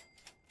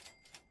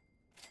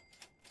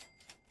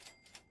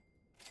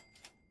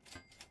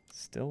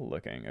 Still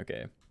looking,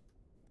 okay.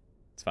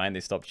 It's fine, they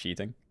stopped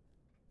cheating.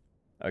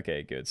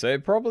 Okay, good. So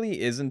it probably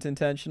isn't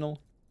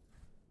intentional.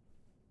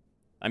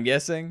 I'm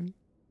guessing.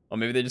 Or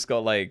maybe they just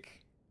got,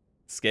 like,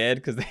 scared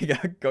because they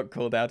got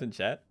called out in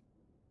chat.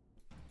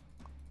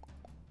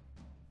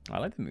 I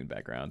like the moon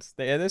backgrounds.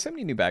 There's so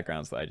many new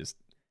backgrounds that I just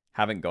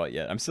haven't got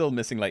yet. I'm still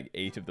missing, like,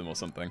 8 of them or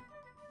something.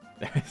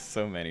 There's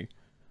so many.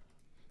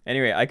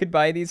 Anyway, I could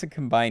buy these and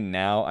combine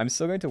now. I'm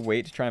still going to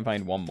wait to try and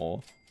find one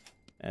more.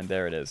 And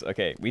there it is.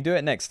 Okay, we do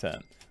it next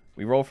turn.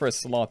 We roll for a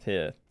sloth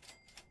here.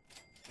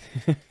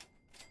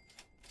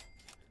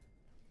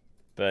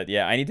 But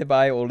yeah, I need to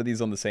buy all of these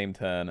on the same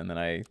turn, and then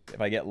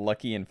if I get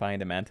lucky and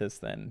find a mantis,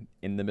 then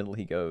in the middle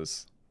he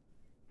goes.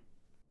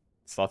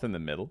 Sloth in the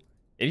middle?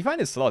 If you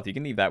find a sloth, you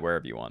can leave that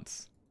wherever you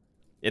want.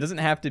 It doesn't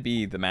have to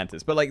be the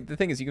mantis, but like the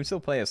thing is, you can still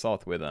play a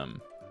sloth with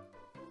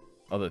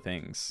other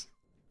things.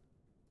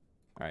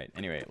 Alright,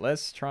 anyway,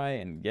 let's try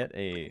and get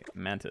a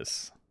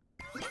mantis.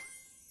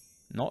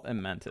 Not a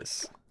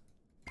mantis.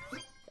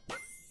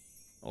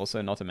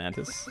 Also not a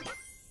mantis.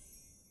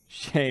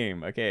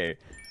 Shame, okay.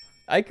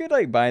 I could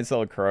like buy and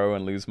sell a crow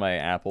and lose my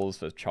apples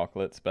for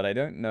chocolates, but I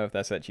don't know if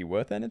that's actually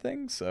worth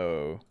anything,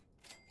 so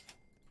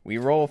we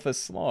roll for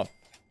sloth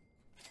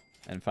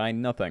and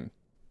find nothing.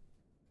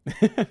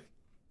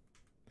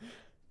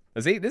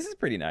 See, this is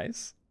pretty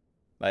nice.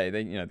 Like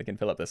they can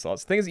fill up their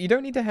slots. The thing is, you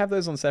don't need to have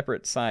those on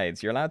separate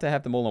sides. You're allowed to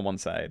have them all on one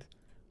side.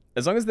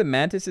 As long as the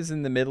mantis is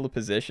in the middle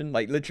position,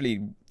 like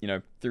literally,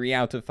 3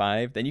 out of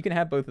 5, then you can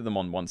have both of them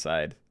on one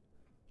side.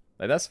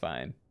 Like that's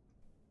fine.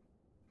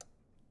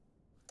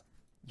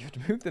 You have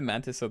to move the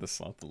mantis so the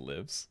sloth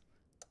lives.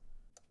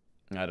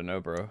 I don't know,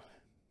 bro.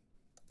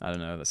 I don't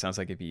know. That sounds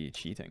like it'd be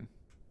cheating.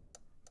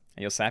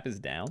 And your sap is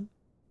down?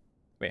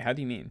 Wait, how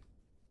do you mean?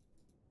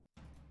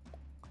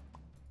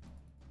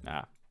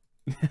 Ah.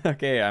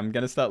 Okay, I'm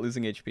gonna start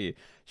losing HP.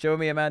 Show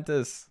me a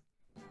mantis.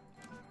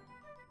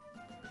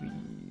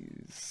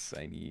 Please.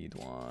 I need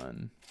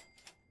one.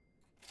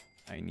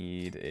 I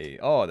need a...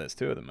 Oh, there's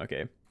 2 of them.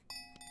 Okay.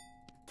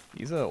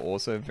 These are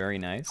also very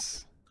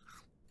nice.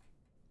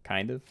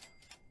 Kind of.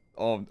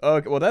 Oh,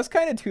 okay. Well, that's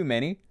kind of too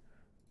many.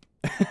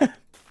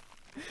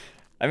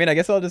 I mean, I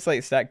guess I'll just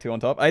like stack 2 on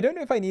top. I don't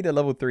know if I need a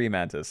level 3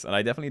 mantis, and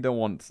I definitely don't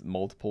want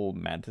multiple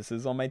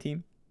mantises on my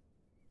team.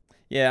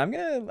 Yeah, I'm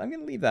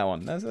gonna leave that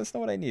one. That's not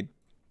what I need.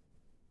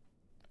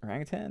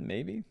 Orangutan,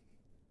 maybe.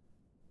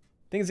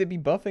 Thing is, it'd be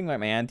buffing like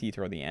my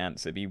anteater or the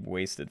ants. It'd be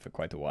wasted for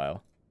quite a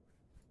while.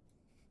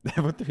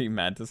 Level 3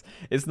 mantis.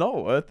 It's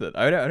not worth it.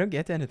 I don't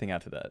get anything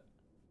out of that.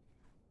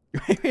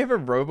 We have a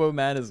Robo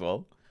Man as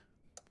well.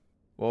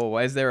 Whoa,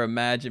 why is there a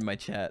Madge in my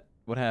chat?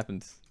 What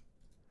happened?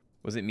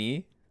 Was it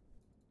me?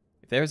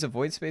 If there is a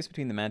void space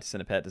between the mantis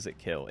and a pet, does it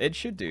kill? It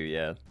should do,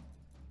 yeah.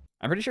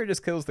 I'm pretty sure it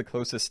just kills the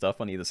closest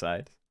stuff on either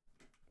side.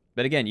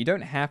 But again, you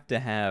don't have to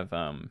have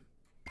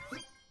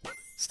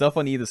stuff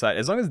on either side.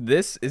 As long as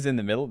this is in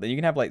the middle, then you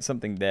can have like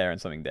something there, and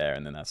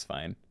then that's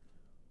fine.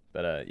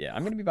 But yeah,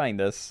 I'm going to be buying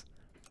this.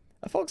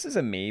 A Fox is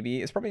a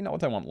maybe. It's probably not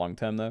what I want long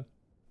term, though.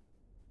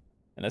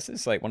 And this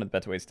is like one of the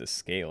better ways to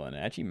scale, and it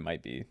actually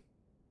might be.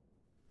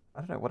 I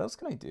don't know, what else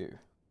can I do?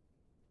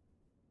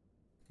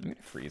 I'm going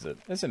to freeze it.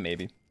 It's a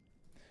maybe.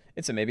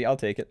 It's a maybe, I'll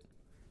take it.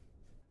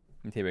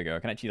 And here we go. I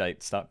can actually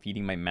like start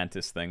feeding my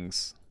Mantis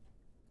things.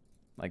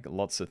 Like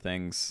lots of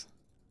things.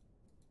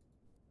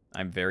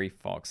 I'm very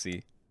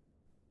foxy.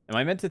 Am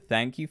I meant to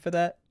thank you for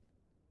that?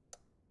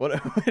 What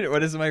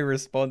what is my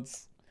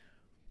response?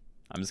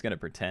 I'm just gonna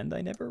pretend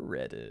I never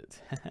read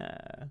it.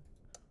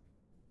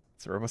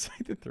 It's robots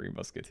like the Three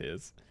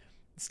Musketeers.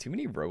 There's too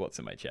many robots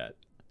in my chat.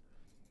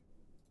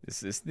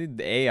 This is the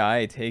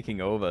AI taking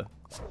over.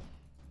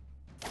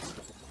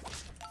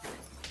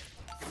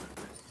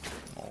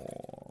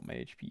 Oh, my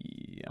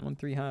HP. I'm on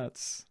 3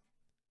 hearts.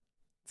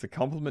 It's a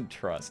compliment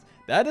trust.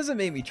 That doesn't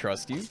make me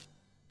trust you.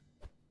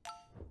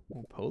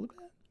 Oh, polar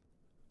bear?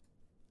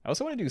 I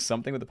also want to do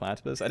something with the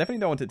platypus. I definitely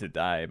don't want it to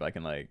die, but I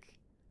can like,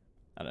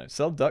 I don't know,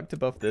 sell duck to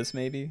buff this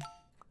maybe.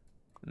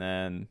 And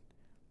then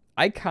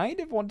I kind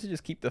of want to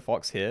just keep the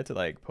fox here to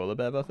like polar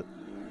bear buff it.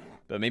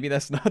 But maybe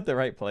that's not the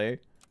right play.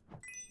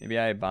 Maybe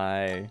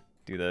I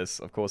do this.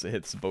 Of course it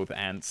hits both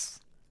ants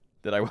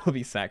that I will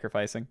be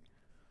sacrificing.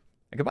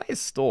 I could buy a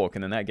stork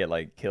and then that get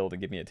like killed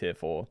and give me a tier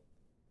 4.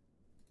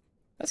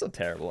 That's not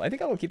terrible. I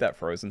think I will keep that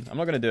frozen. I'm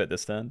not going to do it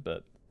this turn, but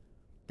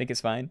I think it's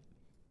fine.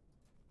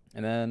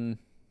 And then,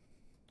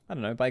 I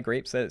don't know, buy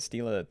grapes, let it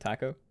steal a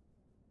taco.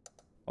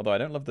 Although I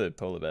don't love the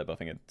polar bear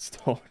buffing a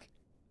stork.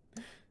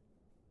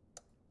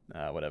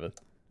 Whatever.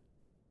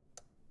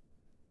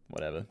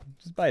 Whatever.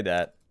 Just buy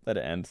that. Let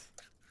it end.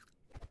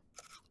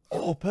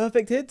 Oh,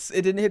 perfect hits!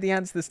 It didn't hit the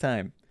ants this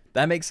time.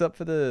 That makes up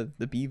for the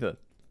beaver.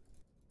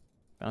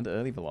 Found an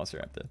early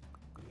Velociraptor.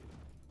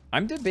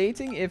 I'm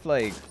debating if,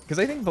 like... Because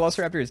I think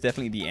Velociraptor is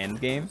definitely the end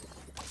game.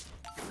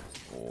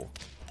 Oh.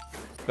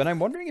 But I'm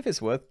wondering if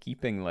it's worth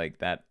keeping, like,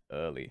 that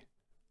early.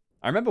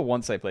 I remember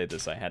once I played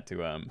this, I had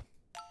to,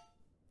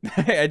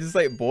 I just,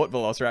 like, bought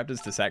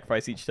Velociraptors to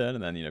sacrifice each turn,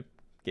 and then, you know,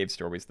 gave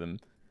strawberries to them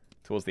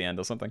towards the end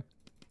or something.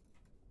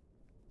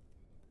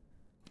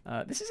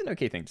 This is an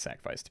okay thing to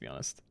sacrifice, to be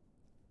honest.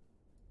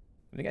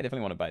 I think I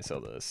definitely want to buy sell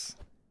this.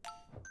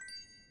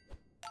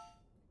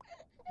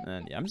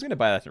 And yeah, I'm just going to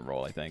buy that and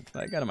roll, I think.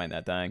 I gotta mind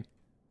that dying.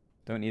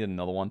 Don't need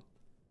another one.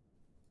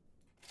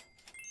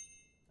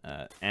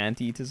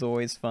 Anteater's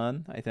always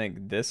fun. I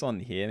think this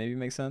on here maybe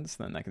makes sense.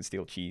 Then I can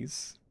steal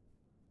cheese.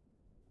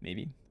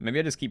 Maybe. Maybe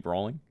I just keep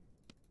rolling.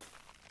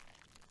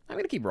 I'm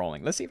going to keep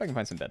rolling. Let's see if I can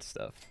find some better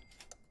stuff.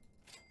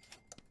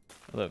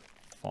 Another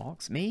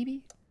fox,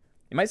 maybe?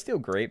 It might steal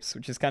grapes,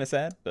 which is kind of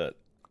sad, but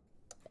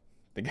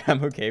I think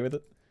I'm okay with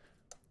it.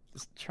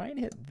 Just try and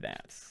hit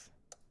that.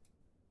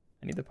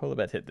 I need the polar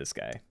bear to hit this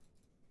guy.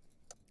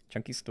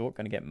 Chunky Stork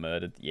gonna get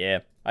murdered. Yeah,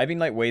 I've been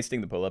like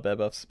wasting the polar bear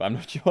buffs, but I'm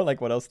not sure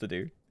like what else to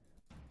do.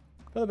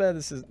 Polar bear,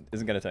 this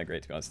isn't gonna turn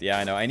great to be honest. Yeah,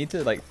 I know. I need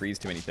to like freeze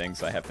too many things,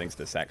 so I have things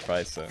to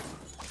sacrifice. So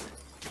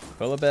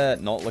polar bear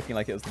not looking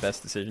like it was the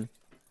best decision,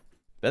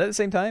 but at the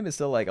same time, it's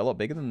still like a lot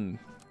bigger than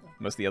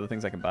most of the other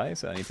things I can buy.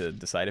 So I need to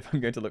decide if I'm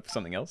going to look for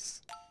something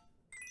else.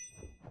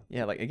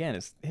 Yeah, like again,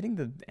 it's hitting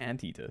the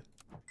anteater.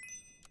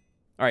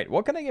 Alright,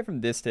 what can I get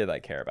from this tier that I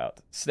care about?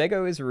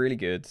 Stego is really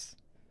good.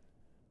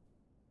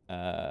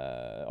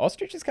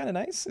 Ostrich is kind of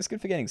nice. It's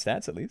good for getting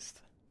stats, at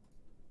least.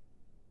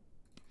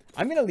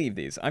 I'm going to leave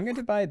these. I'm going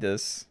to buy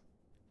this.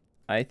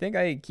 I think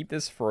I keep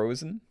this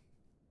frozen.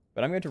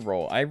 But I'm going to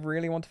roll. I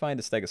really want to find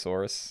a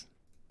Stegosaurus.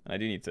 And I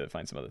do need to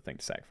find some other thing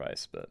to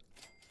sacrifice, but...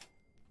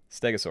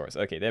 Stegosaurus.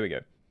 Okay, there we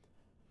go.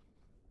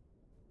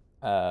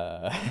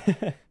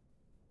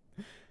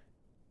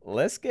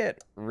 Let's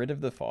get rid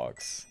of the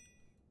fox.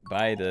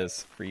 Buy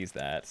this, freeze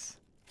that.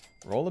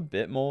 Roll a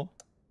bit more.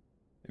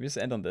 Maybe just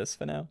end on this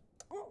for now.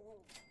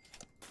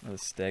 The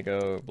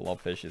Stego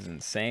blobfish is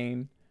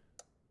insane.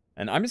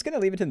 And I'm just going to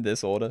leave it in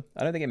this order.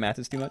 I don't think it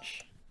matters too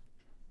much.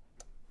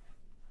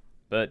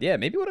 But yeah,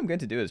 maybe what I'm going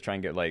to do is try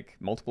and get like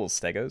multiple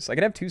Stegos. I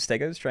could have 2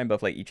 Stegos, try and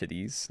buff like each of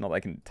these. Not that I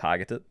can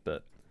target it,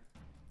 but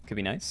could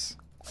be nice.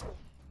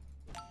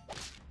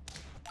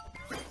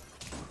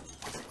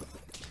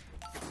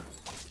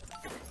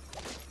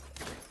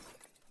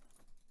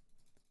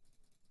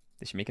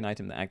 They should make an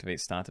item that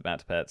activates starter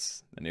bat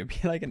pets, and it would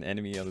be like an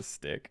enemy on a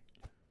stick.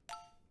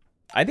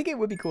 I think it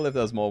would be cool if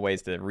there was more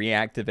ways to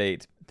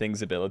reactivate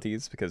things'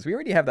 abilities, because we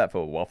already have that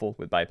for Waffle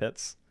with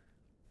bipeds.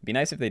 It'd be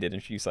nice if they did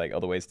introduce like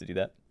other ways to do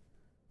that.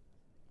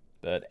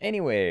 But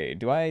anyway,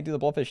 do I do the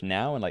blobfish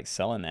now and like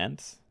sell an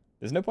ant?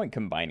 There's no point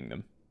combining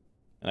them.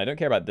 And I don't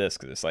care about this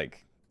because it's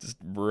like just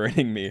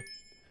ruining me.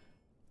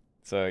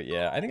 So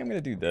yeah, I think I'm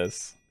going to do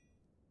this.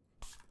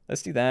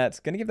 Let's do that.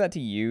 Gonna give that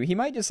to you. He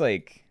might just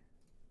like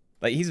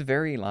he's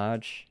very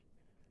large.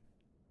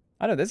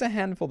 I don't know, there's a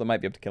handful that might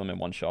be able to kill him in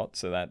one shot,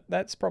 so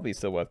that's probably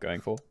still worth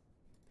going for.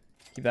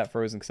 Keep that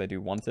frozen because I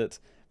do want it.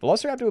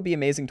 Velociraptor will be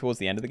amazing towards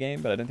the end of the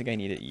game, but I don't think I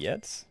need it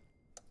yet.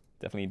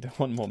 Definitely don't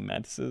want more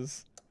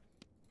Mantises.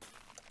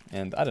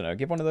 And, I don't know,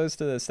 give one of those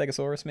to the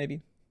Stegosaurus,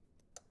 maybe?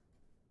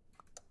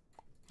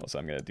 Also,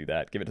 I'm going to do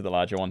that. Give it to the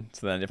larger one.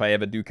 So then if I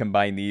ever do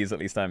combine these, at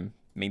least I'm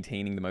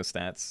maintaining the most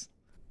stats.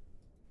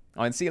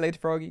 Oh, and see you later,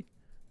 Froggy.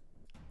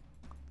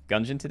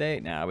 Gungeon today?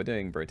 Nah, we're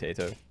doing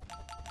Brotato.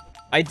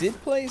 I did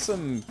play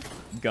some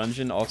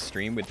Gungeon off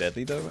stream with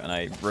Deadly, though, and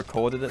I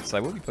recorded it, so I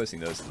will be posting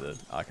those to the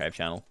archive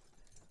channel.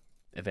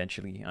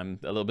 Eventually. I'm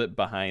a little bit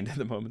behind at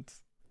the moment.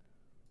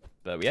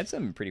 But we had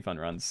some pretty fun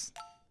runs.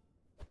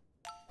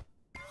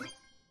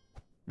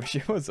 Wish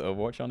it was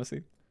Overwatch,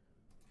 honestly.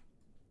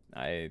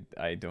 I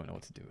don't know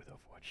what to do with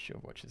Overwatch.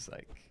 Overwatch is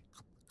like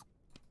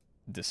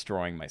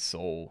destroying my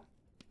soul.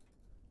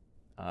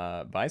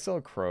 Buy sell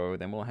Crow,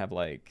 then we'll have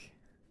like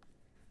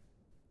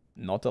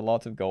not a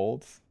lot of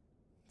gold.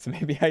 So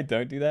maybe I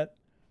don't do that.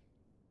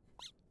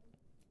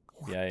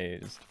 Yeah, I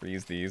just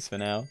freeze these for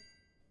now.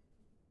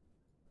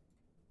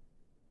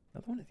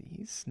 Another one of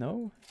these?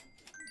 No?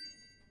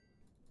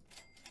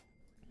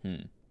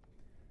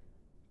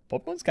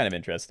 Popcorn's kind of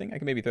interesting. I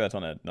can maybe throw that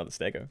on another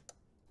Stego.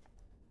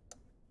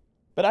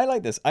 But I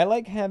like this. I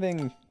like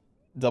having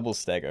double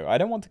Stego. I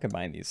don't want to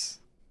combine these.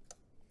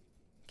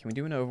 Can we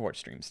do an Overwatch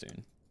stream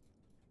soon?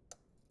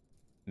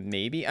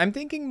 Maybe. I'm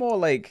thinking more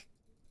like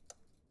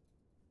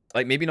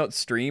maybe not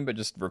stream, but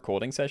just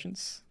recording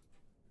sessions.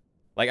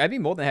 Like, I'd be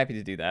more than happy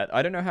to do that.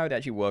 I don't know how it'd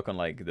actually work on,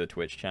 like, the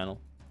Twitch channel.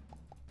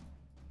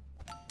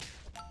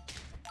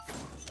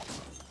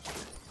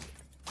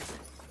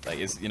 Like,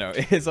 it's, you know,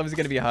 it's obviously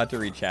going to be hard to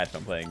read chat if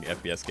I'm playing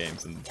FPS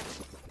games and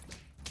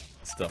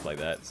stuff like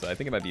that. So I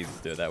think it might be easy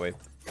to do it that way.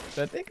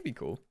 But I think it'd be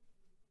cool.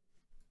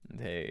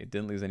 And hey,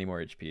 didn't lose any more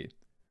HP.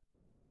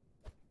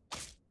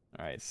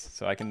 Alright,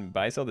 so I can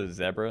buy sell the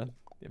Zebra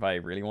if I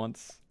really want.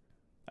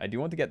 I do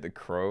want to get the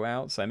Crow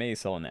out, so I may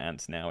sell an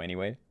Ant now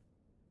anyway.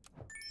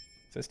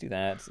 So let's do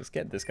that. Let's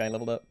get this guy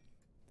leveled up.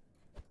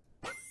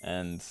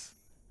 And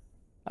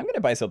I'm going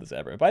to buy sell the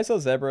Zebra. Buy sell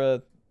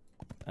Zebra,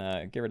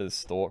 get rid of the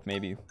Stork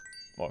maybe.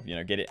 Or, you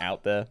know, get it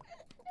out there.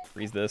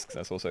 Freeze this, because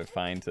that's also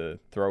fine to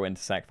throw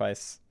into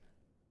sacrifice.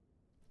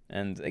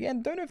 And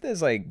again, don't know if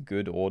there's like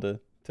good order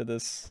to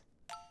this.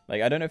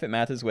 Like, I don't know if it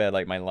matters where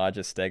like my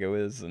largest Stego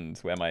is and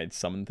where my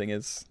summon thing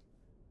is.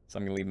 So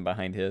I'm going to leave them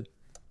behind here.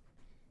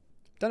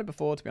 Done it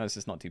before, to be honest,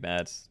 it's not too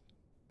bad.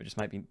 It just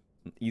might be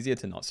easier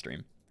to not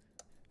stream.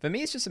 For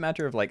me, it's just a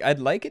matter of like, I'd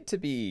like it to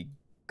be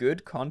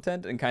good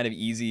content and kind of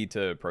easy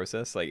to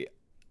process. Like,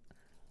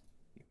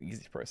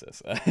 easy to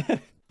process.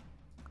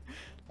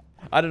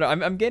 I don't know,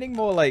 I'm getting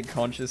more like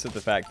conscious of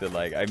the fact that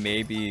like I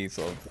may be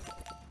sort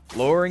of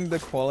lowering the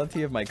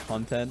quality of my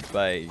content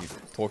by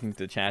talking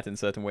to chat in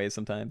certain ways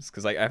sometimes.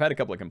 Because like I've had a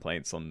couple of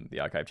complaints on the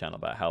archive channel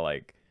about how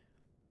like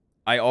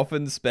I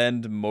often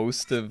spend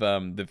most of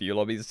the view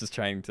lobbies just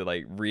trying to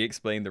like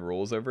re-explain the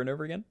rules over and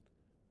over again.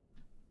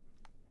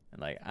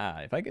 And like,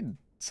 if I could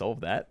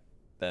solve that,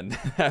 then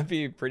that'd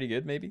be pretty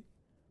good maybe.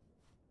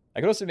 I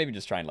could also maybe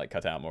just try and like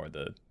cut out more of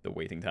the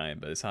waiting time,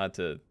 but it's hard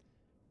to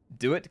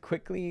do it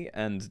quickly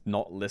and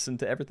not listen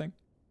to everything.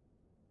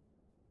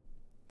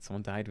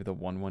 Someone died with a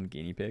 1-1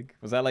 guinea pig.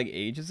 Was that like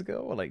ages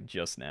ago or like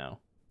just now?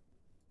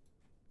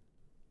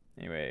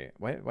 Anyway,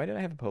 why did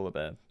I have a polar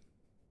bear?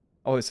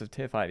 Oh, it's a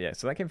tier 5, yeah.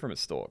 So that came from a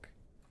Stork.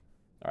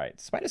 Alright,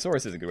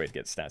 Spinosaurus is a good way to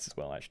get stats as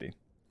well, actually.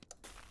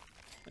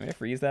 I'm going to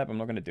freeze that, but I'm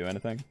not going to do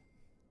anything.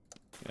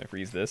 I'm going to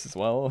freeze this as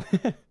well.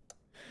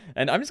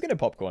 And I'm just going to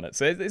popcorn it.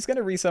 So it's going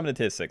to resummon a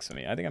tier 6 for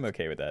me. I think I'm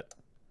okay with that.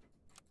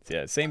 So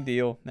yeah, same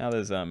deal. Now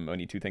there's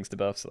only 2 things to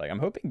buff. So like, I'm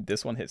hoping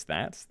this one hits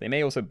that. They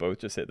may also both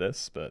just hit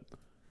this, but,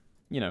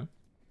 you know.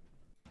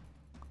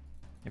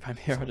 If I'm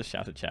here, I'll just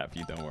shout at chat for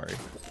you, don't worry.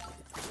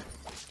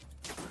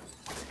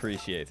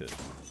 Appreciate it.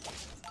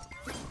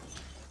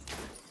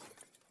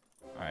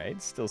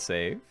 Alright, still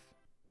save.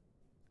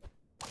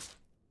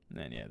 And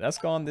then yeah, that's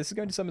gone. This is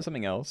going to summon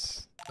something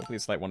else. Hopefully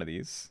it's like one of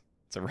these.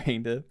 It's a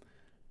reindeer.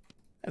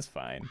 That's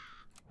fine.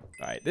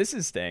 Alright, this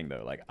is staying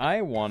though. Like,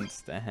 I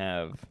want to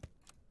have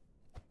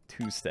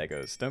 2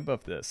 Stegos. Don't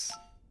buff this.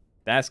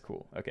 That's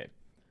cool. Okay.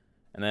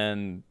 And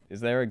then,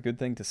 is there a good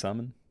thing to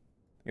summon?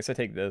 I guess I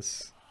take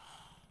this.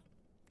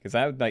 Because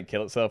that would like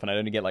kill itself and I'd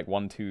only get like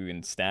 1-2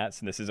 in stats.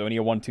 And this is only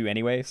a 1-2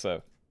 anyway,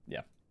 so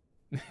yeah.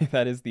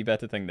 That is the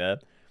better thing there.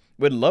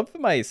 Would love for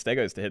my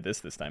Stegos to hit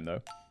this time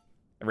though.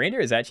 A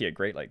reindeer is actually a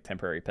great like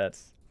temporary pet.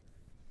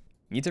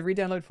 Need to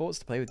re-download Forts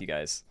to play with you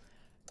guys.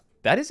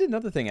 That is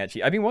another thing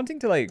actually. I've been wanting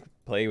to like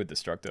play with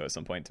Destructo at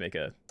some point to make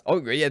a...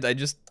 Oh yeah, I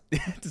just...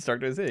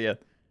 Destructo is here, yeah.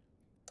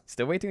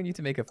 Still waiting on you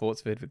to make a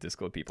Forts vid with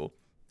Discord people.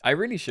 I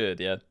really should,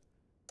 yeah.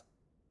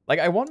 Like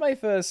I want my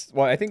first...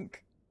 Well, I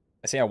think...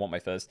 I say I want my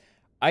first.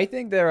 I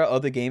think there are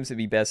other games that'd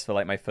be best for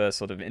like my first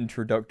sort of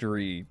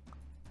introductory...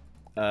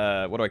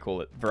 what do I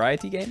call it?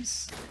 Variety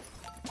games?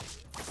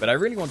 But I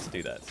really want to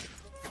do that.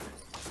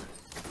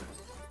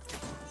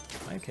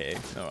 Okay.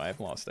 No, I've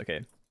lost.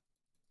 Okay.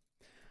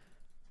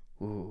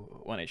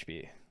 Ooh, 1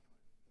 HP.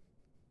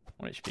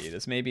 1 HP.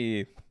 This may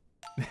be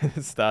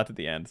start at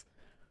the end.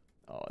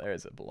 Oh,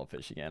 there's a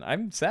blobfish again.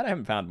 I'm sad I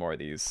haven't found more of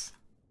these.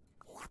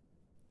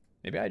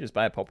 Maybe I just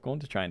buy a popcorn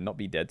to try and not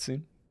be dead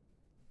soon.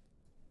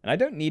 And I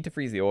don't need to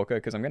freeze the orca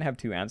because I'm going to have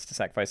 2 ants to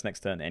sacrifice next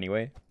turn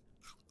anyway.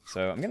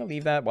 So I'm going to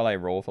leave that while I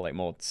roll for like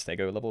more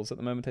stego levels at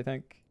the moment, I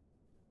think.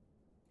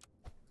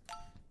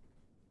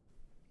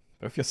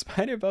 Both your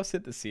spider boss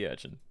hit the sea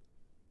urchin.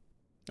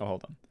 Oh,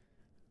 hold on.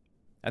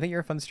 I think you're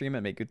a fun streamer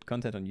and make good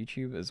content on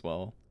YouTube as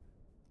well.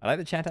 I like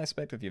the chat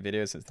aspect of your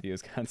videos since the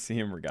viewers can't see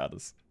them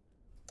regardless.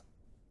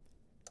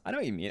 I know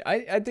what you mean.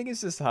 I think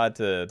it's just hard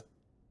to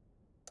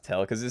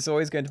tell because it's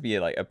always going to be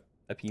like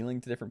appealing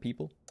to different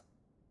people.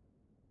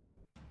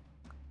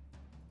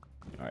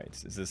 Alright,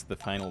 is this the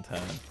final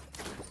turn?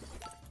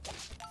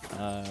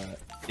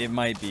 It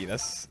might be.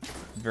 That's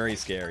very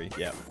scary.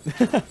 Yeah.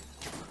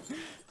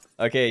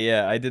 Okay,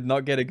 yeah, I did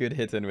not get a good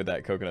hit in with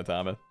that coconut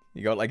armor.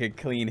 You got like a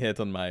clean hit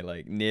on my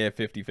like near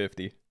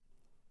 50-50.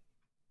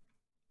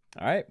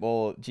 Alright,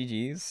 well,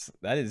 GG's.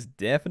 That is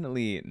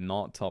definitely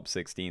not top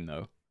 16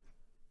 though.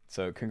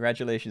 So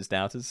congratulations,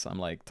 doubters. I'm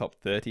like top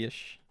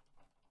 30-ish.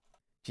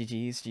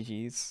 GG's,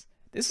 GG's.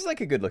 This is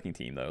like a good looking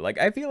team though. Like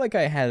I feel like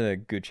I had a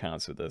good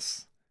chance with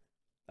this.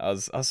 I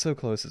was so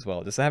close as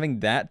well. Just having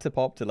that to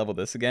pop to level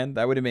this again,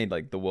 that would have made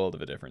like the world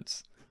of a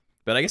difference.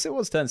 But I guess it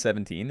was turn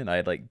 17 and I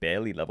had like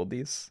barely leveled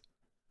these.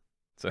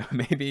 So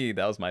maybe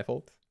that was my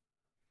fault.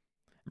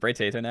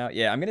 Potato now.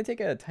 Yeah, I'm going to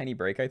take a tiny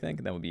break, I think,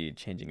 and then we'll be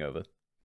changing over.